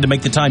we can to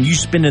make the time you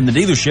spend in the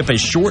dealership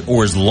as short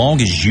or as long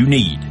as you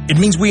need. It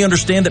means we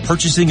understand that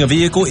purchasing a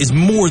vehicle is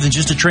more than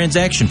just a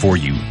transaction for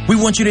you. We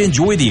want you to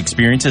enjoy the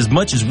experience as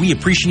much as we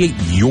appreciate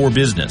your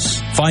business.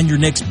 Find your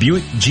next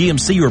Buick,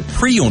 GMC, or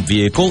pre-owned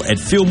vehicle at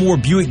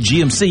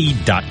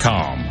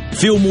FillmoreBuickGMC.com.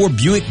 Fillmore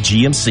Buick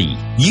GMC.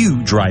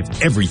 You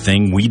drive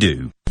everything we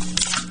do.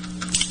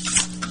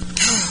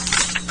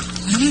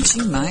 Why don't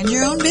you mind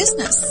your own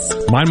business?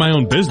 Mind my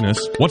own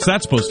business? What's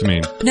that supposed to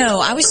mean?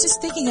 No, I was just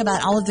thinking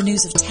about all of the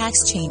news of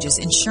tax changes,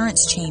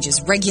 insurance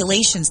changes,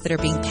 regulations that are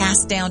being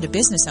passed down to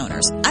business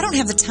owners. I don't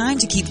have the time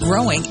to keep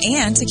growing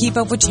and to keep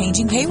up with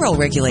changing payroll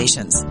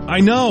regulations. I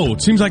know.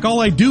 It seems like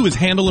all I do is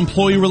handle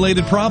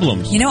employee-related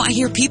problems. You know, I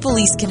hear People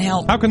Lease can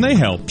help. How can they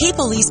help?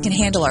 People Lease can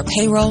handle our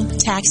payroll,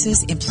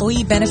 taxes,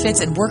 employee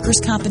benefits, and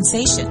workers'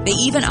 compensation. They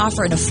even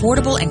offer an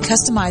affordable and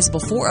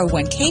customizable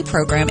 401k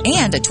program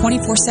and a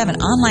 24/7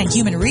 online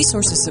human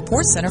resources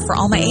support center for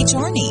all my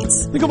HR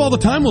needs. Think of all the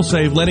time we'll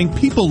save letting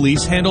People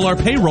Lease handle our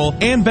payroll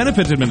and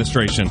benefits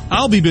administration.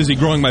 I'll be busy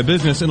growing my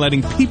business and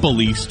letting People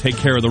Lease take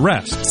care of the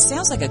rest.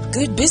 Sounds like a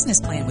good business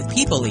plan with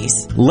People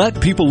Lease. Let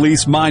People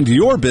Lease mind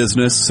your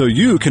business so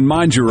you can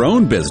mind your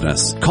own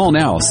business. Call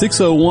now,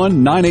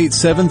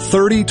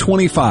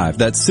 601-987-3025.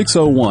 That's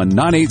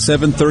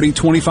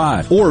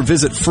 601-987-3025. Or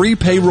visit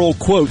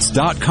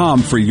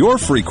freepayrollquotes.com for your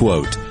free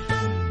quote.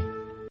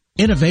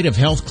 Innovative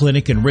Health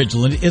Clinic in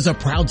Ridgeland is a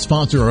proud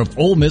sponsor of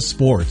Ole Miss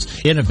Sports.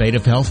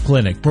 Innovative Health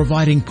Clinic,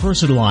 providing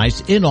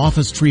personalized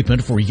in-office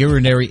treatment for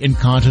urinary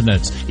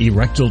incontinence,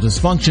 erectile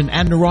dysfunction,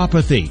 and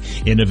neuropathy.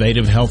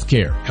 Innovative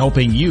Healthcare,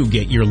 helping you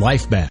get your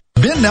life back.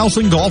 Ben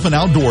Nelson Golf and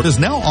Outdoor is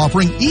now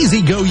offering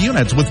Easy Go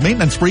units with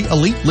maintenance-free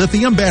elite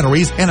lithium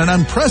batteries and an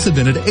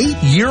unprecedented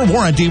 8-year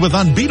warranty with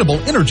unbeatable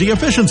energy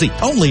efficiency.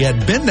 Only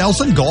at Ben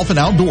Nelson Golf and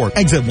Outdoor,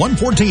 exit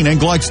 114 in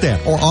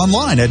Gluckstadt, or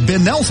online at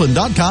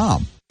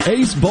bennelson.com.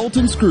 Ace Bolt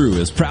 & Screw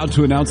is proud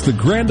to announce the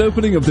grand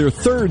opening of their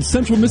third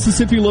Central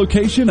Mississippi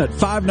location at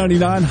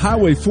 599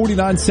 Highway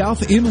 49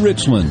 South in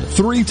Richland.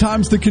 3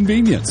 times the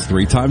convenience,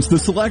 3 times the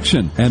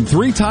selection, and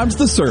 3 times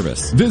the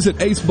service.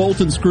 Visit Ace Bolt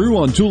 & Screw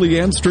on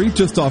Julianne Street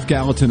just off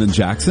Gallatin and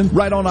Jackson,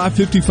 right on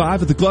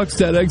I-55 at the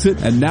Gluckstadt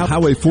exit, and now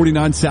Highway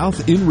 49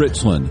 South in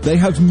Richland. They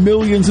have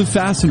millions of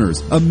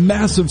fasteners, a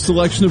massive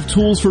selection of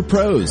tools for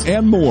pros,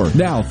 and more.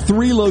 Now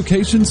 3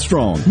 locations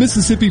strong.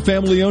 Mississippi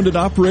family owned and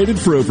operated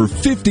for over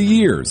 50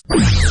 years.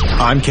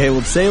 I'm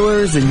Caleb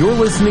Sailors, and you're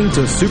listening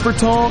to Super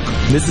Talk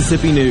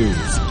Mississippi News.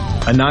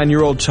 A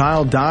 9-year-old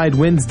child died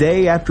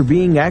Wednesday after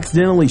being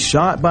accidentally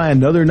shot by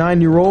another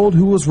 9-year-old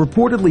who was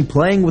reportedly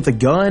playing with a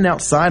gun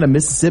outside a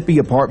Mississippi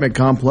apartment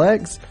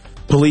complex.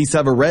 Police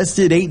have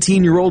arrested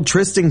 18-year-old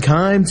Tristan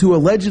Kimes, who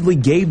allegedly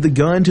gave the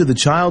gun to the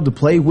child to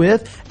play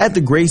with at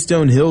the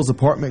Greystone Hills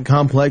apartment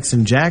complex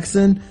in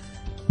Jackson.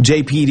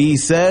 JPD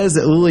says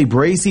that Lily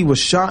Bracey was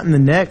shot in the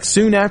neck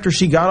soon after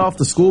she got off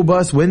the school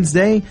bus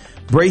Wednesday.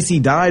 Bracey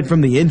died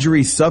from the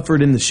injuries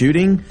suffered in the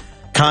shooting.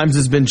 Kimes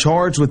has been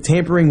charged with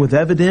tampering with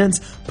evidence,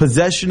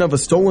 possession of a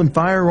stolen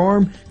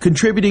firearm,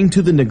 contributing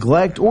to the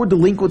neglect or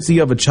delinquency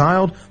of a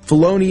child,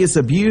 felonious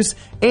abuse,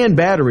 and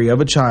battery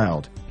of a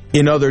child.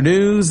 In other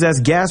news,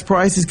 as gas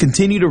prices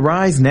continue to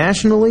rise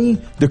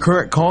nationally, the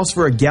current cost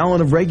for a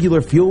gallon of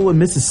regular fuel in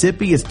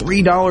Mississippi is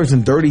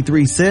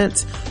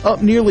 $3.33,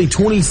 up nearly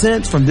 20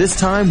 cents from this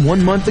time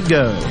 1 month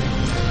ago.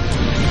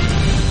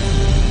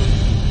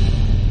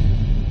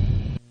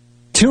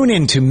 Tune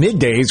in to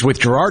Middays with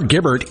Gerard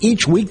Gibbert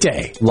each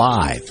weekday,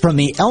 live from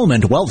the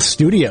Element Wealth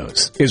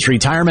Studios. Is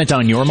retirement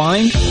on your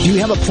mind? Do you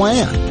have a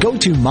plan? Go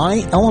to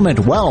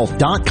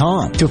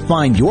myelementwealth.com to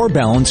find your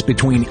balance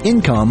between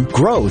income,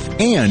 growth,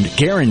 and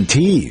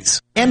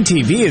guarantees.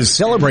 MTV is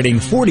celebrating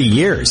 40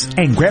 years,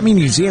 and Grammy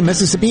Museum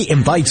Mississippi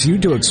invites you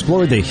to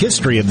explore the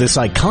history of this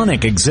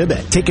iconic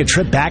exhibit. Take a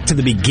trip back to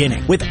the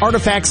beginning with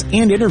artifacts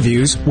and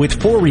interviews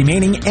with 4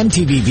 remaining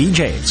MTV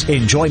VJs.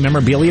 Enjoy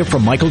memorabilia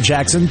from Michael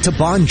Jackson to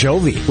Bon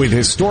Jovi, with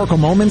historical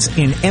moments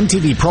in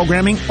MTV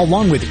programming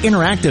along with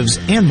interactives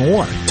and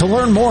more. To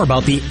learn more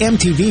about the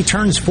MTV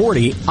Turns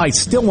 40, I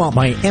Still Want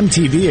My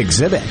MTV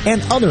exhibit,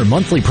 and other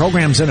monthly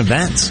programs and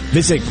events,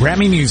 visit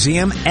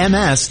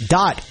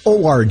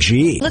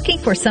GrammyMuseumMS.org.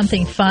 Looking for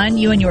something fun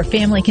you and your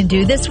family can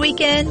do this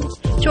weekend?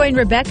 Join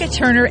Rebecca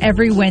Turner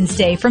every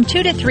Wednesday from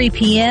 2 to 3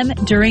 p.m.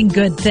 during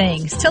Good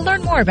Things to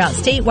learn more about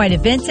statewide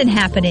events and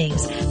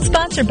happenings.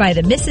 Sponsored by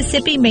the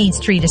Mississippi Main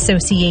Street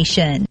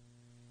Association.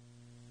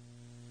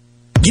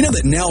 You know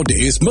that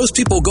nowadays, most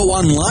people go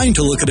online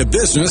to look at a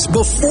business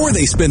before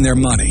they spend their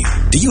money.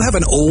 Do you have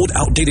an old,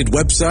 outdated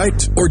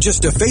website or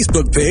just a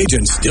Facebook page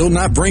and still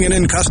not bringing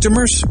in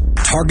customers?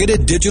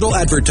 Targeted digital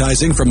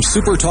advertising from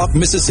SuperTalk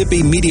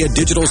Mississippi Media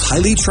Digital's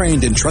highly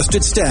trained and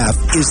trusted staff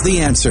is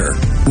the answer.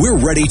 We're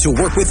ready to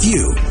work with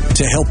you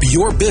to help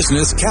your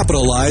business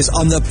capitalize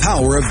on the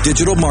power of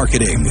digital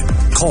marketing.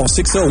 Call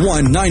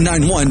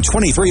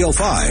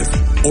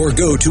 601-991-2305 or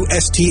go to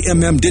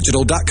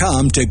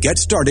stmmdigital.com to get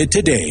started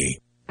today.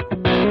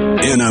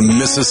 In a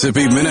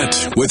Mississippi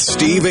Minute with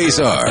Steve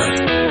Azar.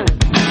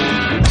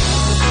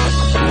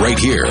 Right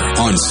here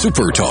on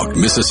Super Talk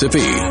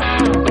Mississippi.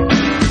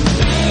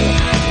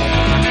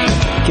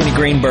 Kenny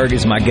Greenberg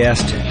is my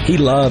guest. He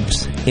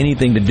loves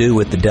anything to do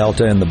with the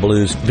Delta and the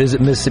blues.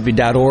 Visit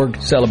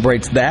Mississippi.org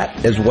celebrates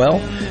that as well.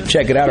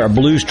 Check it out. Our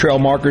blues trail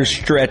markers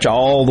stretch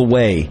all the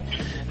way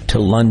to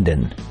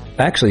London.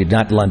 Actually,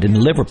 not London,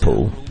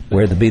 Liverpool,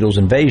 where the Beatles'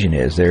 Invasion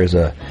is. There's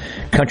a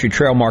country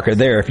trail marker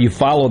there. If you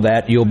follow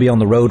that, you'll be on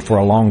the road for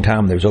a long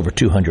time. There's over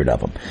 200 of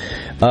them.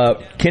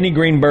 Kenny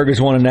Greenberg is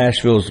one of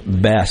Nashville's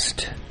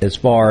best as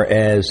far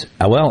as,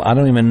 well, I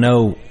don't even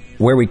know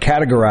where we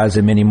categorize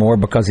him anymore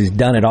because he's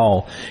done it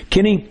all.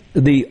 Kenny,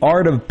 the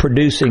art of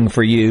producing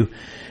for you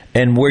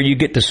and where you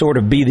get to sort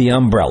of be the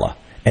umbrella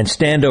and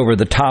stand over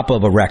the top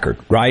of a record,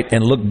 right,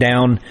 and look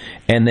down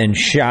and then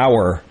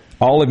shower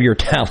all of your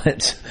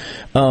talents.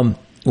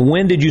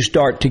 When did you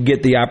start to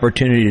get the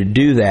opportunity to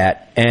do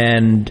that?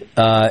 And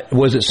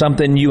was it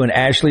something you and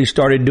Ashley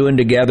started doing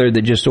together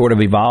that just sort of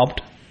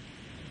evolved?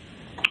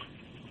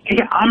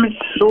 Yeah, I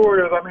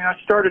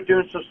started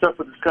doing some stuff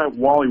with this guy,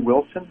 Wally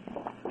Wilson.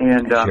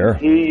 And sure.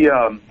 We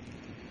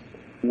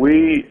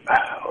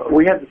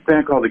had this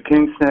band called the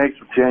King Snakes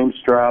with James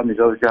Stroud and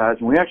these other guys.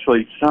 And we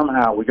actually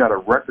somehow we got a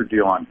record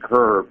deal on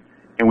Curb,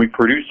 and we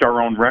produced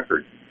our own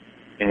record.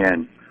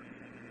 And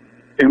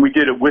we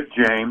did it with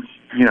James,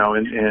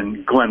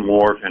 and Glenn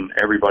Wharf and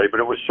everybody. But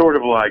it was sort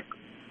of like,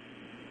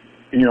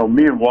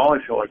 me and Wally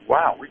feel like,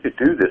 wow, we could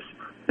do this.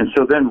 And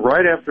so then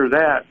right after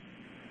that,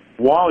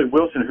 Wally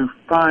Wilson, who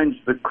finds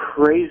the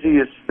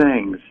craziest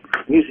things,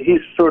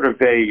 he's sort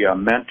of a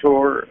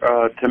mentor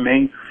to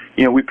me.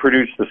 We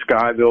produced the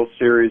Skyville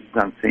series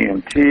on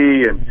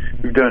CMT, and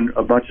we've done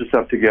a bunch of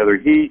stuff together.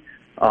 He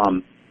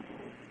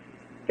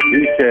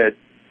said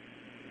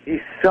he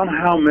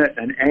somehow met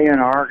an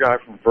A&R guy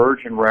from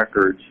Virgin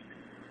Records.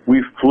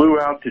 We flew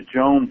out to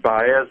Joan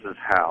Baez's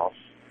house,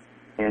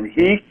 and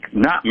he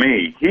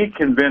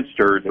convinced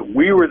her that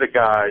we were the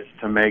guys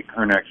to make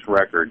her next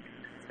record.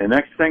 The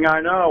next thing I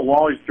know,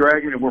 Wally's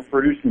dragging and we're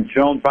producing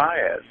Joan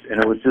Baez,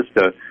 and it was just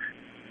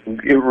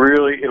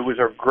it was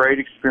a great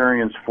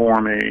experience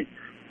for me.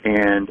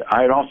 And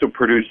I had also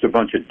produced a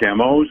bunch of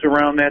demos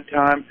around that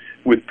time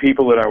with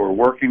people that I were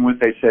working with.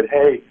 They said,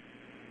 hey,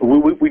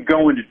 we'd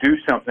go in to do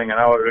something, and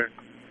I would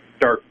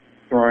start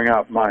throwing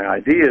out my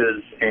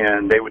ideas,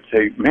 and they would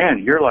say,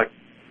 man, you're like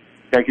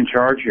taking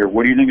charge here.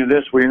 What do you think of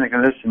this? What do you think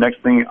of this? The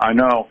next thing I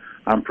know,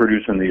 I'm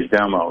producing these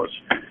demos.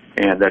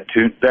 And that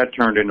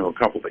turned into a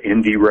couple of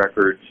indie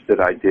records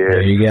that I did.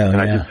 There you go. And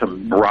I did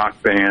some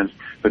rock bands.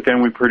 But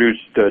then we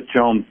produced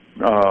Joan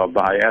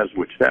Baez,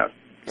 which that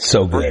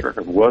first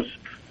record was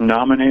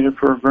nominated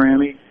for a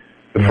Grammy.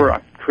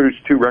 I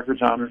produced 2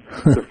 records on her.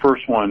 The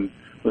first one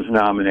was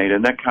nominated,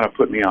 and that kind of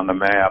put me on the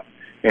map.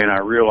 And I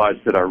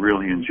realized that I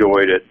really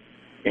enjoyed it.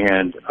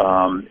 And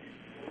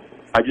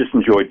I just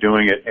enjoyed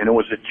doing it. And it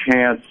was a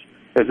chance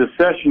as a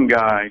session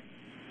guy,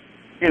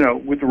 you know,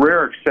 with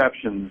rare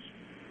exceptions,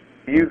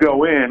 you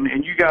go in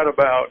and you got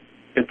about,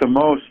 at the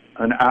most,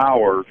 an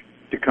hour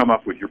to come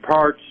up with your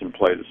parts and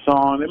play the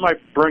song. They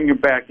might bring you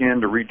back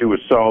in to redo a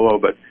solo,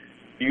 but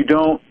you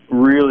don't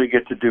really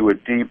get to do a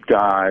deep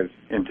dive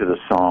into the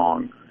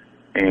song.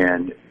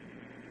 And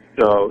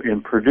so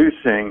in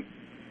producing,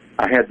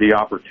 I had the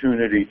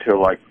opportunity to,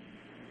 like,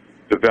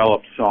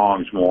 develop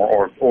songs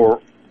more, or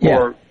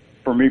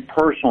for me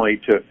personally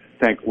to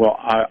think, well,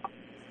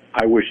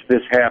 I wish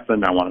this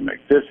happened, I want to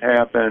make this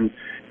happen,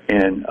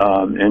 and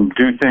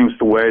do things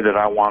the way that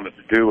I wanted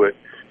to do it,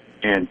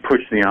 and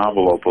push the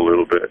envelope a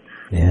little bit.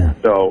 Yeah.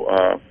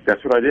 So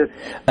that's what I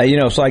did. You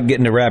know, it's like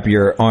getting to wrap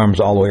your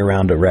arms all the way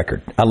around a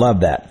record. I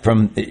love that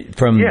from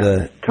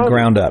the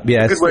ground up.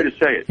 Yeah, it's a good way to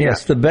say it. Yeah,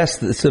 it's the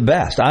best. It's the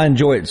best. I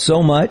enjoy it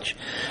so much.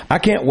 I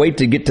can't wait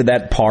to get to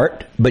that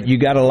part. But you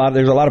got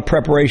there's a lot of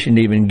preparation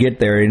to even get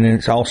there, and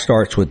it all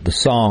starts with the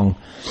song.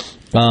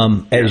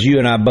 As you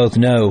and I both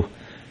know,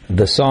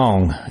 the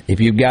song.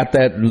 If you've got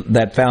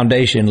that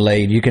foundation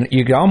laid, you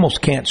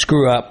almost can't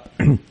screw up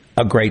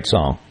a great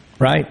song,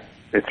 right?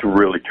 It's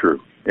really true.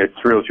 It's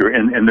really true.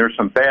 And there's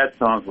some bad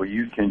songs where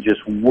you can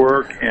just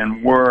work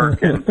and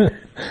work.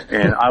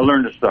 And I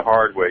learned this the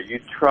hard way. You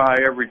try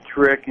every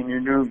trick in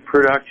your new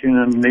production,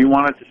 and you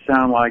want it to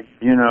sound like,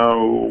 you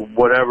know,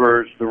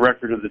 whatever's the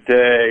record of the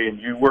day, and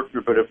you work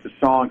through it. But if the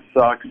song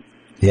sucks,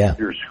 yeah,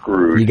 you're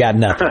screwed. You got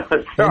nothing.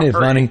 Isn't it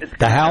funny?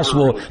 The house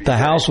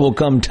will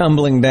come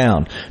tumbling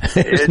down.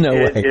 There's no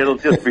way. It'll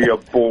just be a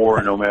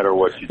bore no matter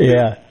what you do.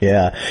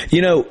 Yeah.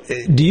 You know,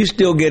 do you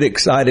still get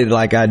excited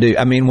like I do?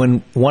 I mean,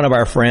 when one of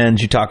our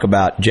friends, you talk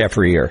about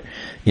Jeffrey, or,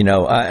 you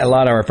know, a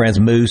lot of our friends,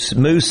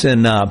 Moose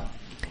and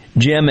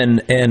Jim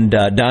and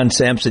Don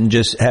Sampson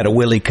just had a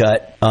Willie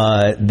cut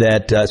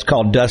that it's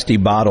called Dusty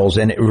Bottles,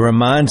 and it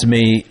reminds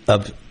me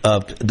of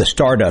the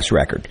Stardust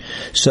record.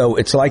 So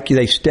it's like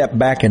they stepped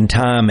back in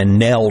time and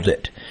nailed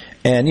it.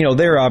 And, you know,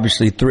 they're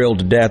obviously thrilled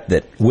to death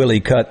that Willie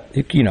cut,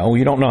 you know,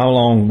 you don't know how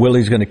long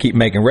Willie's going to keep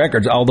making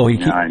records, although he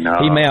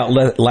may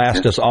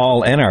outlast us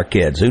all and our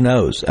kids. Who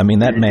knows? I mean,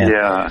 that man.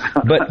 Yeah.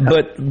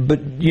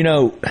 but you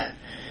know,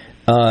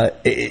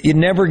 it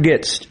never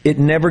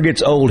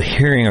gets old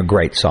hearing a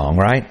great song,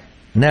 right?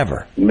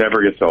 Never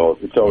gets old.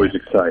 It's always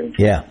exciting.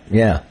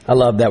 Yeah. I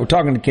love that. We're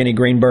talking to Kenny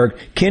Greenberg.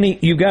 Kenny,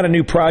 you've got a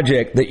new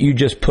project that you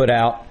just put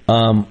out.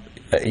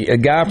 A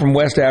guy from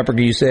West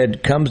Africa, you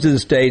said, comes to the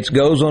States,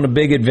 goes on a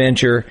big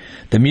adventure.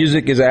 The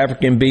music is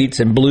African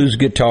beats and blues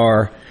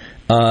guitar.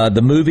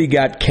 The movie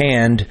got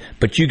canned,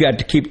 but you got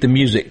to keep the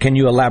music. Can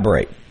you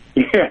elaborate?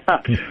 Yeah.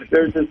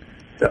 There's this.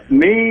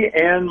 Me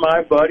and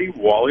my buddy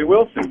Wally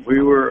Wilson, we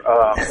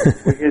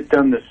had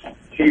done this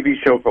TV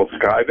show called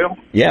Skyville.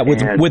 Yeah,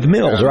 with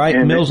Mills,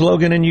 right? Mills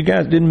Logan and you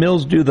guys, didn't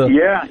Mills do the...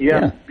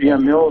 Yeah,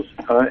 Mills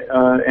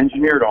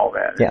engineered all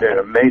that. Yeah. He did an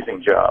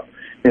amazing job.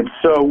 And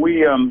so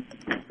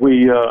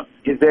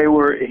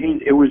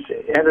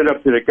ended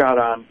up that it got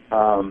on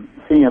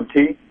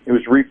CMT. It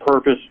was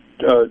repurposed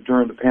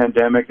during the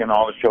pandemic, and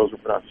all the shows were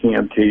put on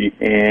CMT,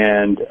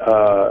 and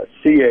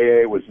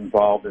CAA was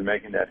involved in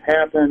making that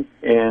happen,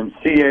 and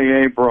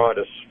CAA brought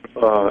a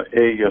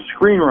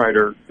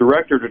screenwriter,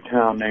 director to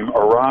town named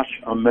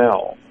Arash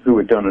Amel, who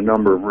had done a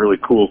number of really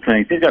cool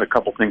things. He's got a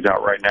couple things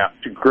out right now.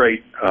 He's a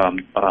great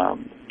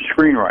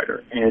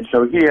screenwriter, and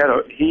so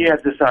he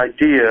had this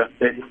idea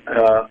that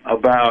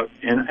about,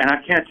 and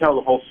I can't tell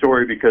the whole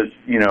story because,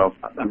 you know,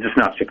 I'm just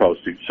not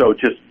supposed to. So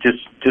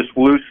just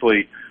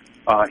loosely.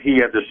 He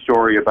had this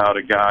story about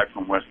a guy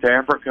from West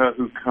Africa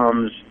who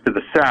comes to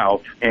the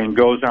South and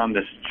goes on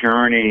this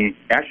journey,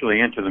 actually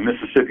into the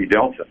Mississippi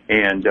Delta.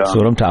 And that's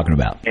what I'm talking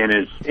about. And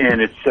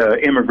it's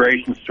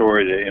immigration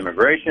story. The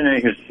immigration,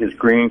 his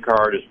green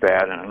card is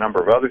bad, and a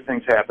number of other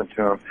things happened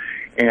to him.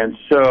 And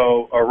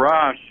so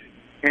Arash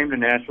came to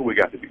Nashville. We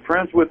got to be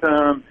friends with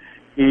him.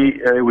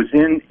 It was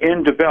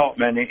in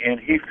development, and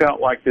he felt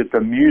like that the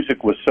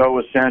music was so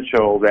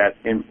essential that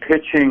in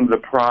pitching the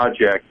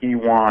project, he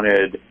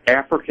wanted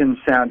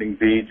African-sounding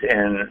beats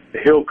and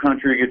hill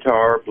country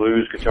guitar,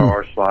 blues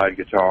guitar, slide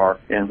guitar,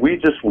 and we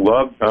just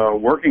loved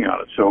working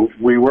on it. So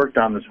we worked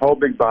on this whole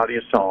big body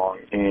of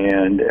songs,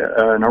 and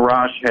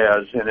Arash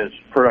has, and his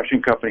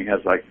production company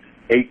has like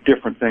 8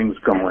 different things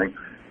going.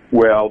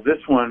 Well, this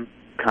one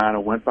kind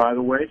of went by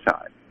the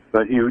wayside,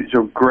 but he was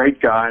a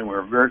great guy, and we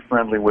were very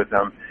friendly with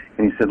him.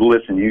 And he said,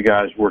 listen, you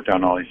guys worked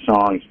on all these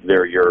songs.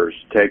 They're yours.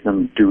 Take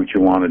them, do what you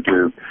want to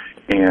do.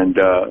 And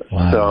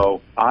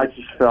so I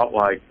just felt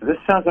like, this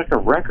sounds like a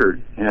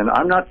record. And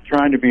I'm not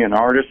trying to be an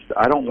artist.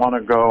 I don't want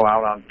to go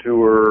out on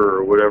tour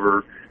or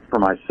whatever for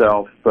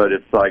myself. But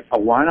it's like,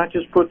 why not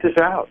just put this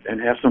out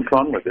and have some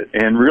fun with it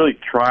and really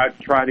try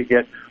to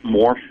get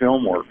more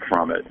film work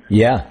from it.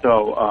 Yeah.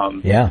 So,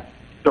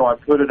 So I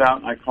put it out,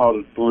 and I called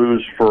it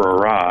Blues for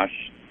Arash,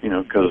 you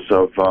know, because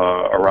of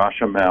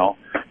Arash Amel.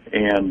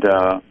 And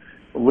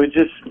we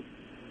just,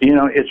 you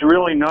know, it's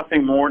really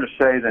nothing more to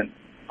say than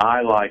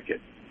I like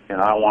it, and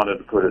I wanted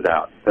to put it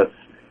out. That's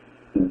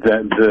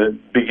the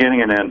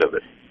beginning and end of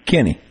it.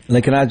 Kenny,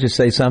 can I just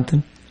say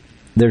something?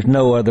 There's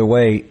no other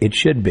way it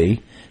should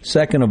be.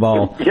 Second of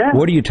all,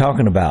 what are you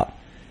talking about?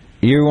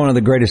 You're one of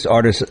the greatest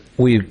artists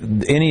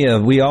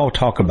we all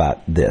talk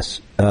about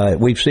this.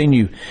 We've seen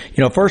you,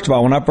 first of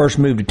all, when I first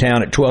moved to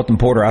town at 12th and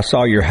Porter, I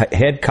saw your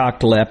head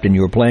cocked left and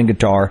you were playing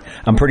guitar.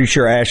 I'm pretty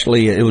sure,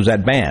 Ashley, it was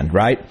that band,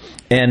 right?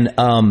 And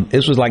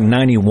this was like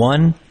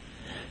 91.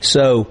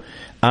 So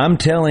I'm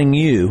telling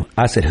you,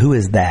 I said, who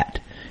is that?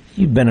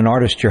 You've been an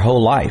artist your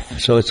whole life.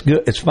 So it's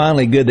good. It's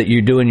finally good that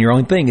you're doing your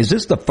own thing. Is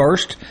this the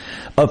first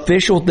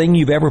official thing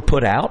you've ever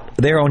put out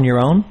there on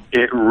your own?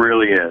 It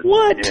really is.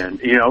 What? And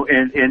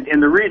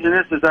the reason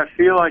is I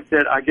feel like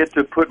that I get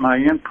to put my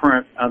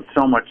imprint on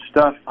so much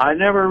stuff. I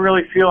never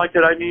really feel like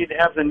that I need to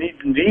have the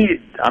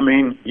need. I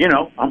mean,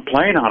 I'm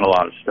playing on a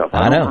lot of stuff.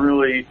 I don't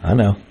really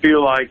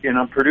feel like, and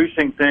I'm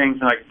producing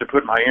things and I get to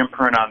put my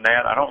imprint on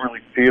that. I don't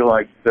really feel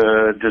like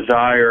the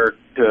desire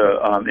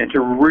to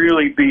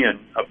really be a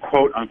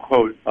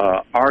quote-unquote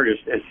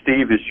artist, as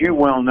Steve, as you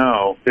well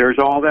know, there's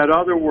all that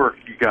other work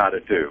you got to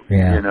do,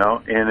 and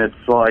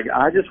it's like,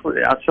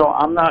 so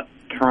I'm not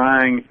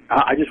trying,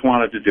 I just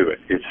wanted to do it.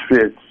 It's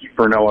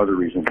for no other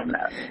reason than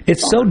that.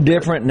 It's so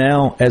different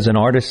now as an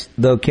artist,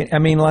 though. I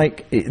mean,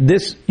 like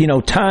this,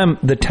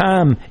 the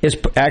time is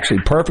actually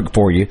perfect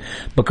for you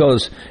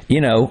because,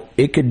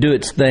 it could do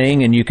its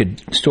thing and you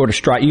could sort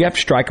of you have to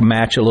strike a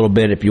match a little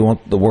bit if you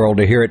want the world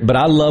to hear it. But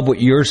I love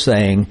what you're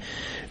saying.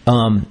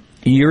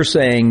 You're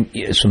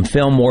saying some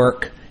film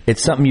work.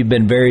 It's something you've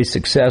been very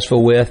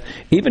successful with.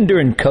 Even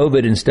during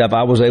COVID and stuff,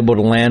 I was able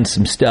to land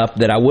some stuff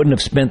that I wouldn't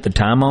have spent the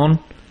time on.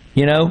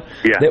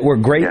 That were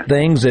great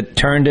things that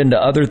turned into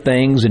other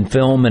things in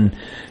film. And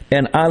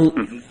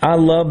I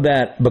love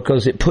that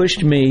because it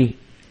pushed me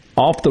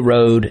off the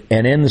road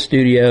and in the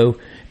studio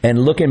and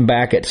looking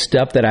back at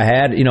stuff that I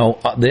had,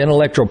 the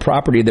intellectual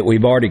property that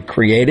we've already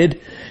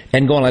created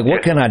and going like,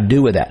 what can I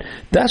do with that?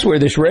 That's where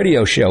this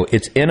radio show,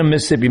 it's in a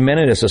Mississippi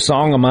Minute. It's a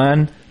song of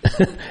mine.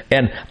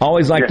 And I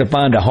always like to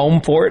find a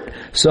home for it.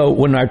 So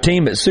when our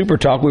team at Super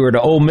Talk, we were at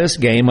an Ole Miss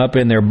game up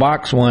in their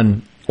box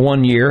one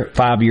year,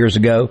 5 years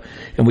ago,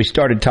 and we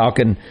started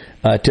talking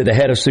to the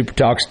head of Super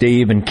Talk,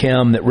 Steve, and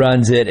Kim that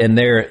runs it, and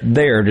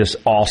they're just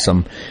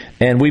awesome.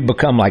 And we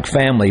become like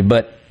family.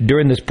 But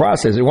during this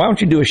process, why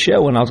don't you do a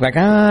show? And I was like,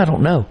 I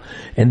don't know.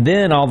 And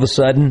then all of a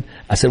sudden,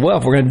 I said, well,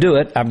 if we're going to do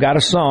it, I've got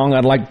a song.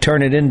 I'd like to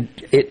turn it in.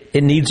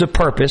 It needs a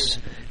purpose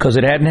because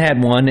it hadn't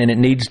had one, and it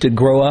needs to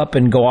grow up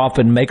and go off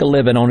and make a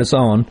living on its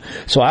own.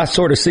 So I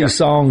sort of see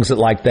songs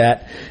like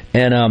that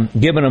and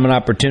giving them an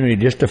opportunity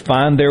just to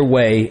find their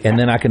way, and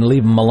then I can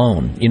leave them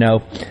alone,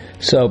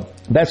 So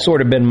that's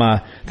sort of been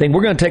my thing.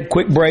 We're going to take a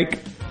quick break,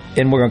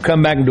 and we're going to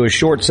come back and do a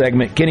short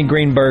segment. Kenny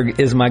Greenberg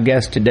is my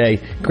guest today,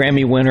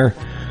 Grammy winner,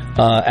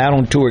 out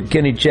on tour.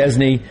 Kenny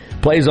Chesney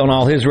plays on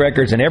all his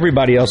records and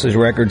everybody else's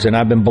records, and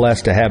I've been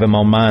blessed to have him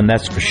on mine,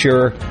 that's for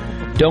sure.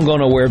 Don't go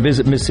nowhere.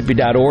 Visit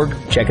Mississippi.org.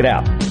 Check it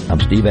out. I'm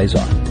Steve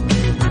Azar.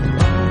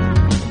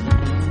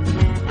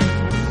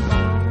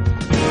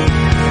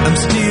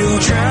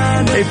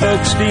 Hey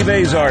folks, Steve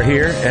Azar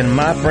here, and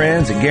my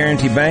friends at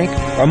Guarantee Bank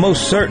are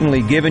most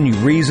certainly giving you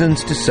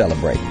reasons to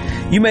celebrate.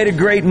 You made a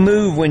great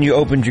move when you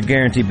opened your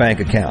Guarantee Bank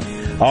account.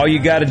 All you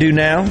got to do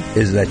now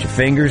is let your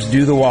fingers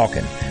do the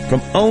walking.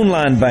 From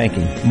online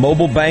banking,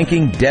 mobile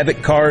banking,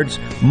 debit cards,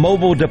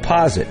 mobile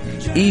deposit,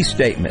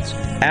 e-statements,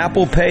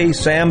 Apple Pay,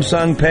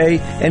 Samsung Pay,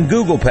 and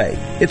Google Pay.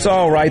 It's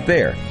all right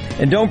there.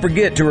 And don't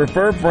forget to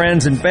refer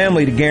friends and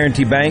family to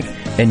Guarantee Bank,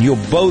 and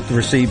you'll both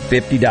receive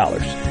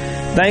 $50.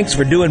 Thanks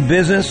for doing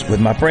business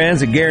with my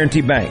friends at Guarantee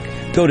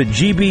Bank. Go to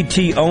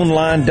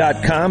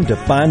gbtonline.com to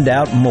find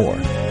out more.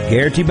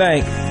 Guarantee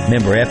Bank,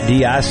 member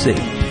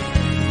FDIC.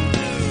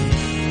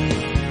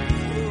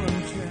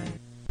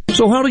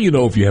 So how do you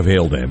know if you have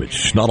hail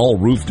damage? Not all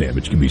roof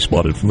damage can be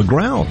spotted from the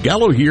ground.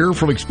 Gallo here.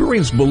 From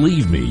experience,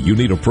 believe me, you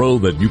need a pro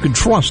that you can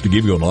trust to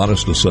give you an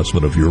honest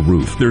assessment of your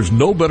roof. There's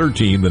no better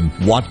team than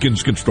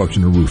Watkins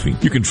Construction and Roofing.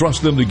 You can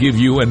trust them to give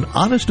you an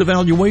honest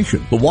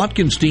evaluation. The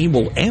Watkins team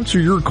will answer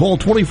your call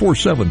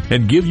 24/7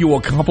 and give you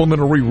a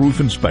complimentary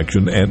roof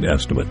inspection and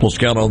estimate. Plus,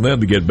 count on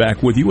them to get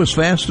back with you as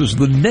fast as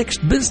the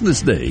next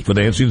business day.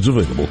 Financing's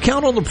available.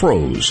 Count on the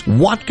pros.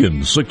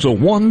 Watkins,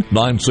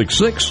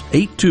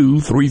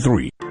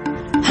 601-966-8233.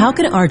 How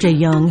can RJ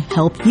Young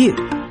help you?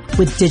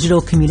 With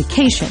digital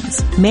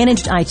communications,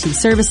 managed IT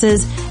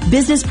services,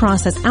 business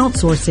process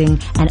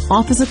outsourcing, and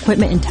office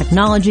equipment and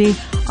technology,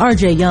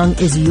 RJ Young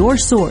is your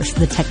source for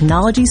the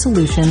technology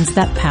solutions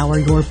that power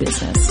your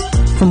business.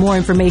 For more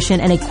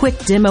information and a quick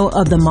demo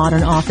of the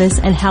modern office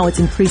and how it's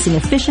increasing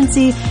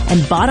efficiency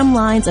and bottom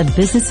lines of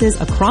businesses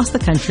across the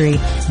country,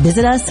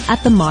 visit us at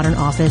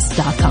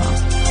themodernoffice.com.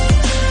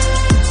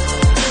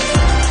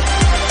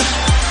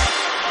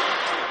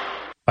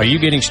 Are you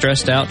getting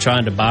stressed out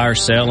trying to buy or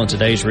sell in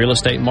today's real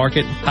estate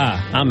market?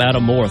 Hi, I'm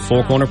Adam Moore with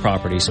Four Corner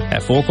Properties.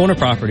 At Four Corner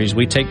Properties,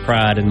 we take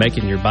pride in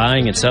making your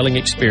buying and selling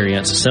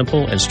experience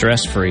simple and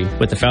stress-free.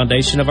 With the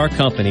foundation of our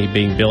company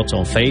being built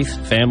on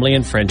faith, family,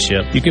 and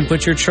friendship, you can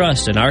put your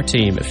trust in our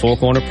team at Four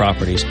Corner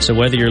Properties. So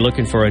whether you're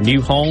looking for a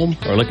new home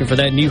or looking for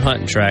that new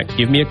hunting track,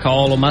 give me a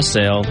call on my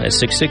cell at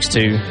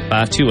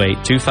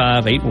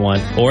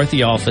 662-528-2581 or at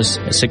the office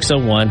at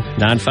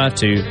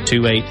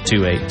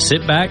 601-952-2828.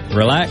 Sit back,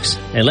 relax,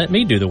 and let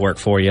me do the work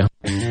for you.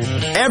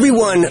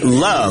 Everyone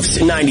loves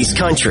 90s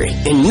country,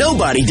 and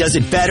nobody does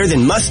it better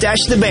than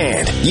Mustache the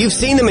Band. You've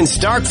seen them in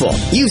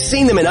Starkville. You've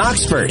seen them in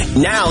Oxford.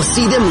 Now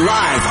see them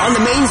live on the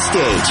main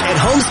stage at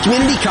Holmes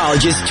Community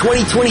College's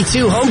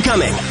 2022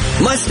 Homecoming.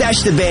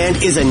 Mustache the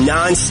Band is a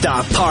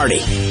non-stop party.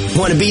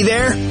 Want to be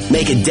there?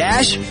 Make a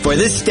dash for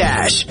the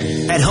stash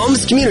at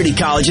Holmes Community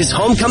College's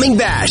Homecoming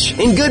Bash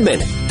in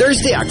Goodman,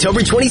 Thursday, October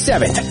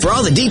 27th. For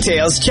all the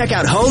details, check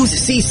out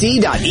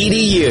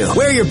holmescc.edu.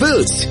 Wear your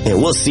boots, and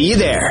we'll see you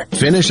there.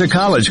 Finish a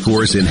college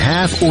course in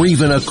half or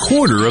even a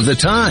quarter of the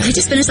time. I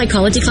just finished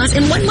psychology class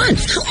in 1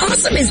 month. How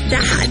awesome is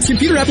that?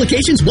 Computer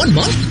applications 1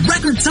 month?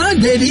 Record time,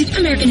 baby.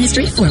 American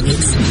history 4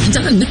 weeks.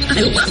 Done.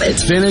 I love it.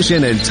 Finish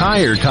an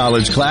entire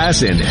college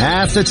class in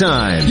half the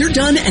time. You're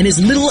done in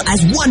as little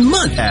as 1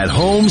 month. At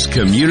Holmes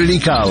Community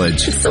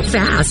College. It's so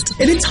fast.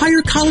 An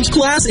entire college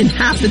class in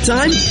half the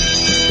time?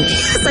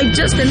 Yes, I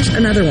just finished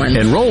another one.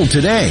 Enroll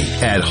today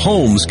at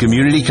Holmes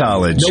Community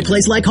College. No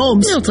place like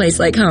Holmes. No place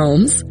like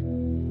Holmes.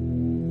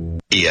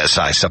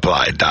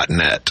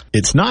 ESIsupply.net.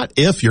 It's not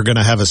if you're going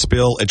to have a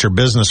spill at your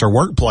business or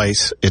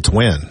workplace, it's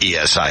when.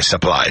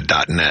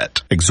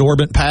 ESIsupply.net.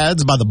 Exorbitant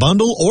pads by the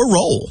bundle or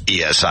roll.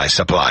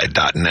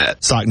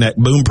 ESIsupply.net. Sockneck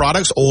boom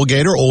products, oil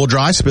gator, oil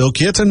dry, spill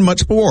kits, and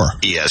much more.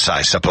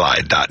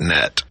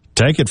 ESIsupply.net.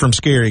 Take it from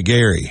Scary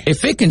Gary.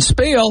 If it can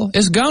spill,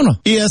 it's gonna.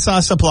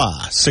 ESI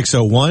Supply,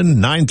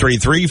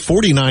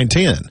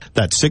 601-933-4910.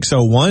 That's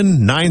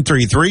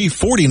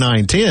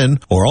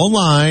 601-933-4910 or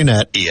online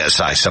at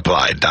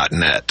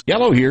ESIsupply.net.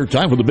 Gallo here.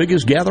 Time for the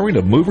biggest gathering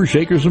of movers,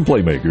 shakers, and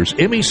playmakers.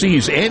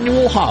 MEC's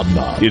annual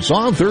Hobnob. It's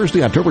on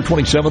Thursday, October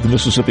 27th,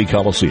 Mississippi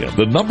Coliseum.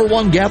 The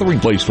 #1 gathering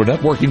place for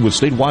networking with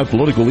statewide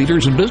political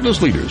leaders and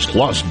business leaders.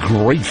 Plus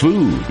great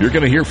food. You're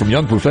going to hear from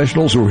young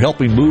professionals who are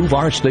helping move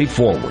our state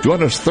forward.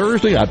 Join us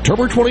Thursday,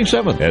 October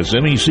 27th, as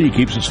MEC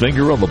keeps its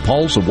finger on the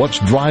pulse of what's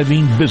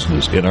driving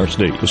business in our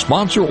state. To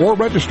sponsor or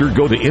register,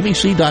 go to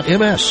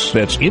MEC.ms.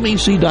 That's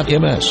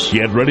MEC.ms.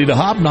 Get ready to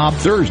hobnob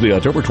Thursday,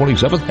 October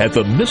 27th at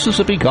the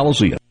Mississippi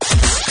Coliseum.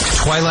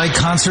 Twilight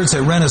concerts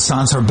at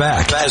Renaissance are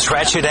back as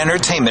Ratchet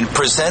Entertainment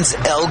presents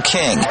Elle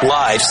King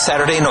live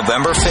Saturday,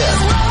 November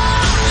 5th.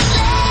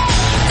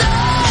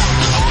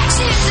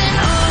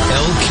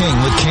 Elle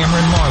King with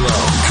Cameron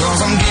Marlowe.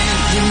 'Cause I'm getting you.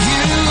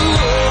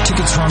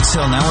 Tickets are on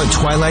sale now at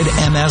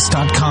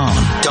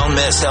twilightms.com. Don't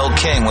miss Elle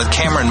King with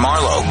Cameron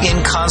Marlowe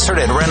in concert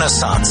at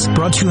Renaissance.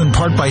 Brought to you in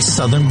part by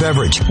Southern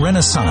Beverage,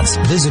 Renaissance,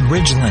 Visit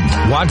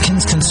Ridgeland,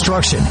 Watkins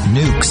Construction,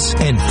 Nukes,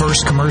 and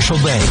First Commercial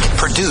Bank.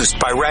 Produced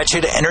by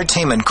Ratchet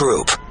Entertainment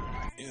Group.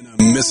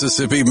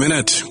 Mississippi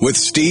Minute with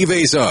Steve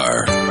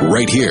Azar,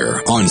 right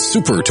here on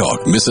Super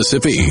Talk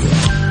Mississippi.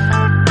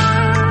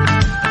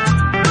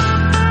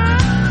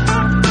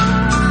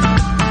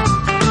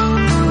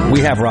 We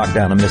have rocked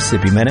down a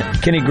Mississippi Minute.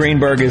 Kenny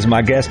Greenberg is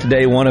my guest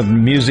today, one of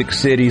Music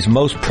City's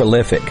most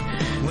prolific.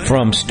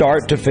 From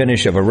start to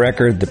finish of a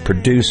record, the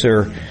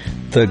producer,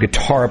 the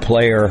guitar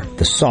player,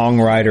 the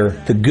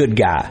songwriter, the good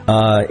guy.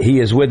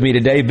 He is with me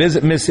today.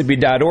 Visit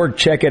Mississippi.org.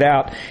 Check it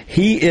out.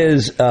 He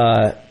is,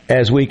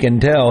 as we can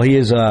tell, he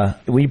is,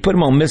 when you put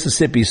him on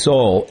Mississippi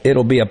soil,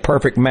 it'll be a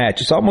perfect match.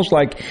 It's almost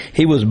like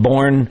he was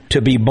born to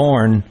be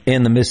born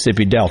in the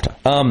Mississippi Delta.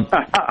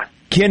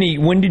 Kenny,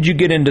 when did you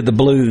get into the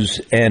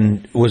blues,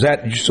 and was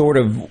that sort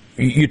of,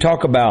 you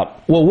talk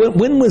about, well,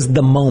 when was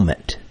the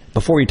moment,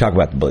 before you talk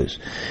about the blues?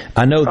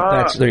 I know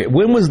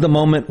when was the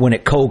moment when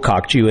it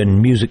cold-cocked you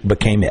and music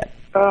became it?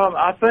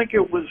 I think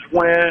it was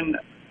when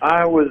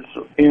I was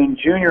in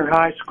junior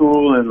high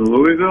school in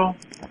Louisville,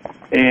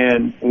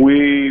 and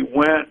we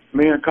went,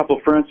 me and a couple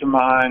of friends of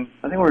mine,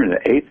 I think we were in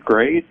the 8th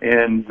grade,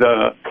 and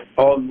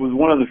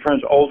one of the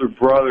friends' older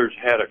brothers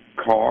had a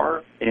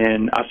car,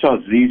 and I saw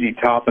ZZ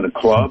Top in a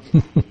club.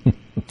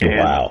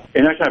 Wow.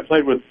 And actually I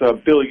played with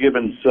Billy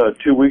Gibbons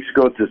 2 weeks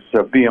ago at this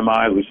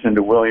BMI,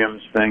 Lucinda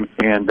Williams thing,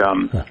 and I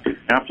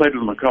played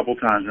with him a couple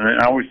times, and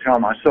I always tell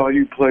him, I saw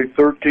you play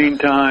 13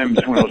 times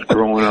when I was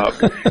growing up.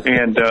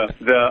 And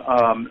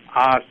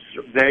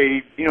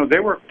they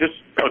were just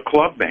a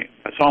club band.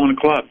 I saw them in a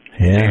club.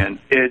 Yeah.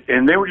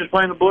 And they were just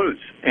playing the blues,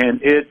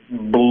 and it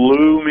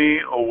blew me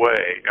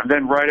away. And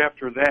then right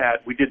after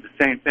that, we did the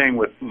same thing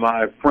with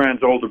my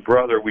friend's older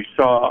brother. We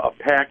saw a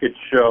package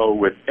show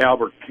with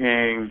Albert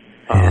King.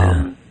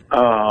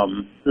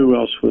 Who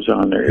else was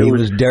on there? He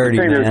was dirty,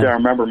 man. The thing I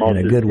remember most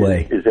in a good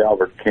way. Is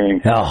Albert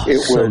King. Oh, it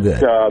so was good.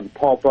 The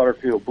Paul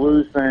Butterfield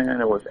Blues Band.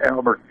 It was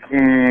Albert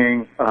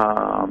King.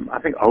 I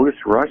think Otis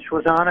Rush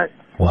was on it.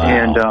 Wow.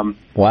 And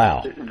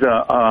wow.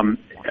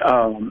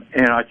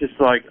 and I just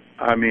like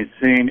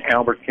seeing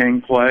Albert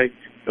King play,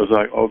 it was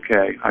like,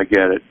 okay, I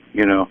get it,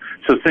 you know.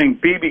 So seeing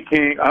B.B.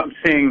 King, I'm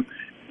seeing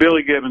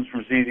Billy Gibbons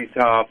from ZZ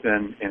Top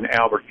and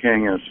Albert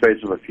King in the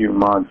space of a few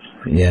months.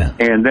 Yeah.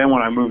 And then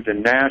when I moved to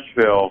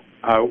Nashville,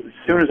 as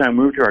soon as I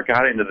moved here, I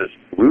got into this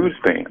blues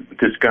band with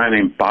this guy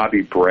named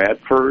Bobby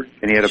Bradford,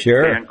 and he had a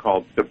band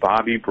called the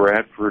Bobby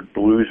Bradford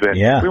Blues Band.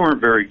 Yeah. We weren't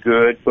very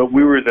good, but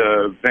we were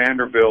the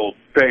Vanderbilt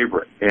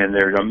favorite, and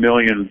there's a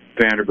million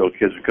Vanderbilt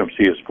kids who come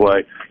see us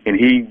play, and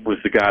he was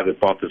the guy that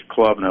bought this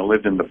club, and I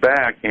lived in the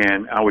back,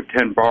 and I would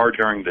tend bar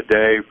during the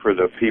day for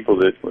the people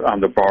that on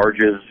the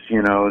barges,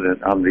 you know,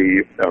 that on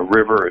the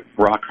river at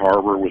Rock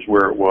Harbor was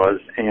where it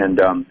was,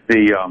 and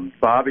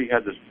Bobby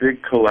had this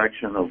big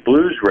collection of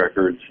blues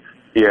records.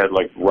 He had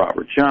like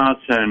Robert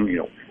Johnson, you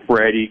know,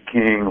 Freddie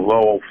King,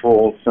 Lowell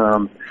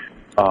Fulsom,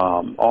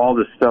 all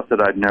the stuff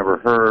that I'd never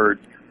heard,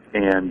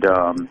 and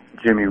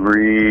Jimmy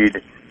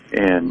Reed,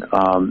 and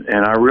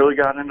I really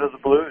got into the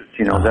blues.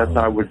 You know, that's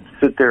I would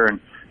sit there and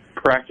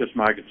practice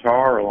my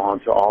guitar along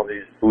to all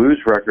these blues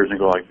records and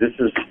go like, this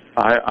is,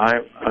 I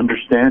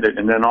understand it.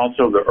 And then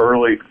also the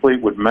early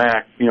Fleetwood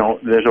Mac, you know,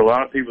 there's a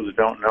lot of people that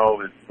don't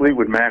know that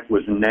Fleetwood Mac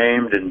was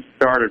named and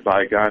started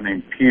by a guy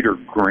named Peter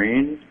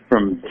Green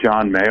from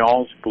John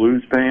Mayall's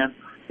blues band.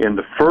 And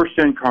the first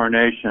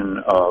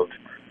incarnation of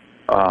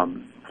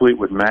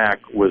Fleetwood Mac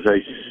was a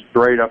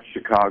straight-up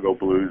Chicago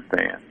blues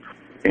band.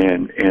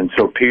 And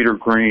so Peter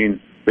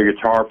Green, the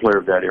guitar player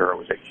of that era,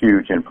 was a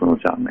huge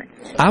influence on me.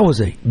 I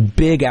was a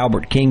big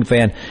Albert King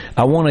fan.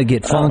 I Want to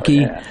Get Funky.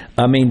 Yeah.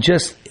 I mean,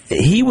 just,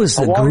 he was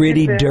the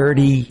gritty,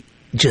 dirty,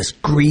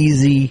 just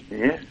greasy.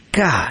 Yeah.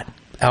 God,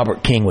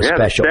 Albert King was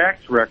special. The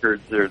Stax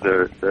records, they're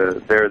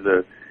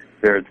the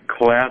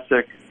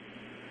classic,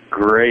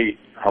 great,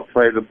 I'll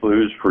Play the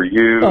Blues for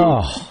You.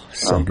 Oh,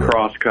 so good.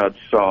 Crosscut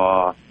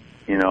Saw.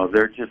 You know,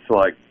 they're just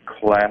like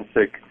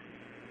classic.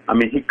 I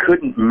mean, he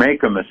couldn't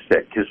make a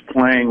mistake. His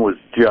playing was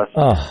just,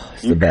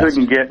 you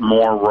couldn't get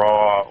more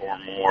raw or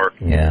more.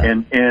 Yeah.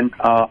 And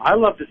I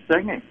loved his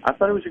singing. I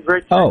thought it was a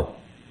great singing.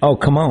 Oh,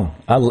 come on.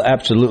 I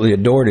absolutely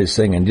adored his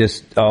singing,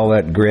 just all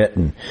that grit.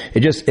 And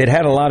it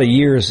had a lot of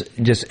years,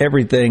 just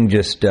everything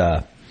just,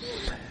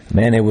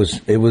 man, it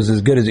was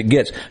as good as it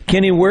gets.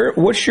 Kenny,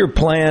 what's your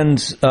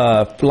plans,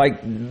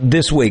 like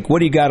this week? What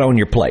do you got on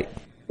your plate?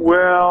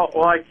 Well,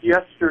 like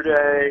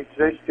yesterday,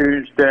 today's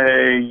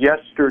Tuesday,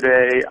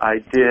 yesterday I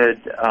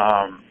did,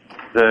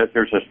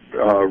 there's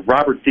a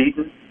Robert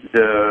Deaton,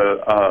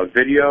 the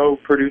video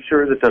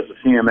producer that does the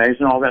CMAs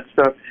and all that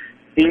stuff.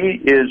 He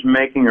is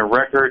making a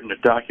record and a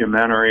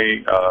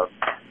documentary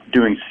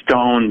doing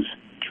Stones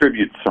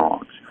tribute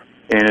songs.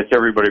 And it's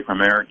everybody from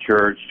Eric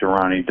Church to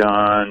Ronnie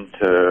Dunn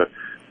to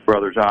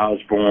Brothers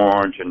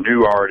Osborne to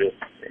new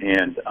artists.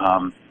 And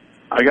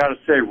I got to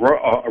say,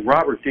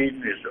 Robert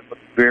Deaton is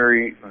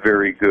very,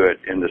 very good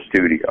in the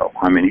studio.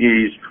 I mean,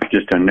 he's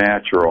just a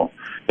natural.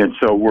 And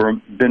so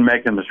we've been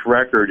making this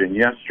record, and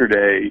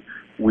yesterday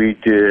we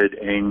did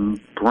a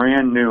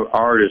brand new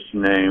artist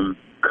named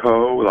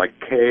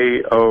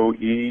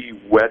K-O-E,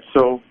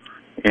 Wetzel,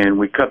 and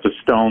we cut the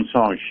Stone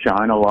song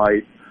Shine a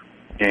Light,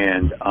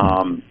 and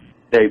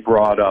they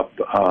brought up,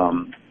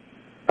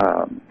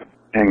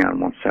 hang on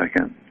one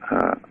second,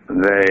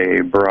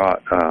 they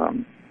brought,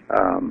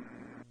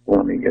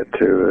 let me get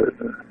to it.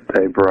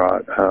 They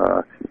brought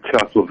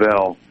Chuck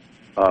Leavell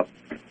up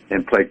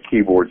and played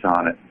keyboards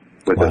on it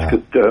with us.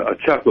 Cause,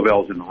 Chuck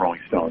Leavell's in the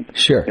Rolling Stones.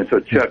 Sure. And so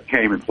Chuck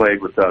came and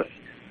played with us,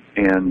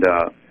 and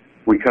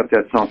we cut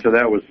that song. So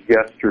that was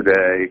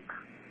yesterday.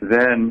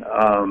 Then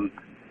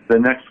the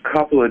next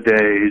couple of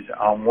days,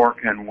 I'm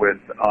working with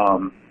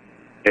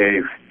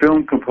a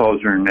film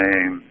composer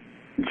named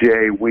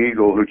Jay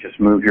Weigel, who just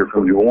moved here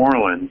from New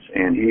Orleans,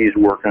 and he's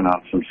working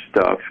on some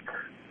stuff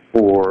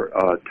for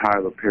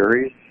Tyler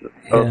Perry's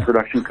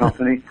production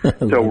company.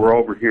 So we're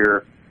over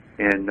here,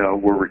 and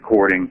we're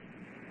recording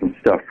some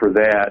stuff for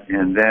that.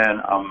 And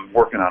then I'm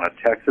working on a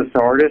Texas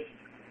artist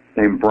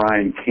named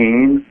Brian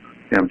Keene,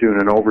 and I'm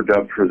doing an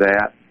overdub for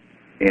that.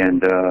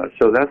 And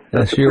so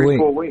that's a pretty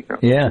cool week.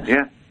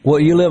 Yeah. Well,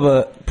 you live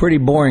a pretty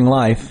boring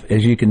life,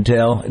 as you can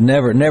tell.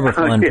 Never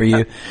fun for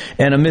you.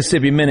 And a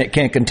Mississippi Minute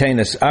can't contain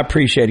us. I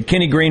appreciate it.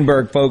 Kenny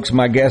Greenberg, folks,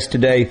 my guest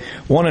today,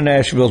 one of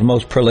Nashville's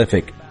most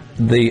prolific.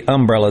 The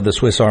umbrella, the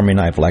Swiss Army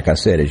knife, like I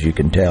said, as you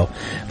can tell.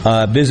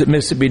 Visit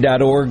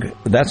Mississippi.org.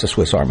 That's a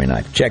Swiss Army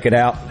knife. Check it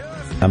out.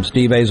 I'm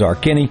Steve Azar.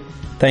 Kenny,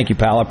 thank you,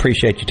 pal. I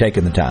appreciate you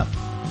taking the time.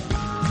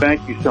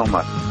 Thank you so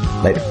much.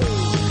 Later.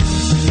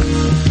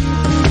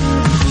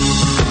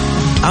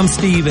 I'm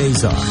Steve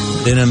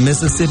Azar. In a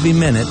Mississippi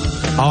Minute,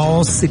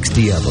 all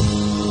 60 of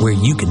them, where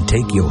you can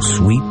take your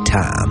sweet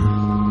time.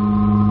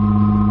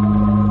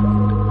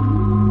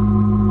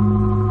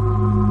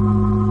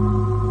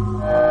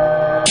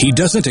 He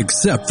doesn't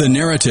accept the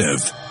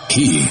narrative.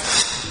 He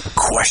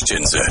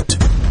questions it.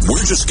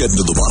 We're just getting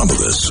to the bottom of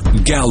this.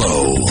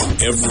 Gallo.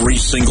 Every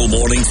single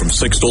morning from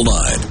 6 till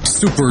 9.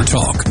 Super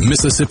Talk,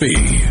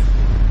 Mississippi.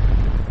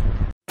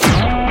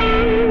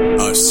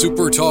 A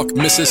Super Talk,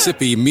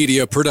 Mississippi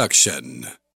media production.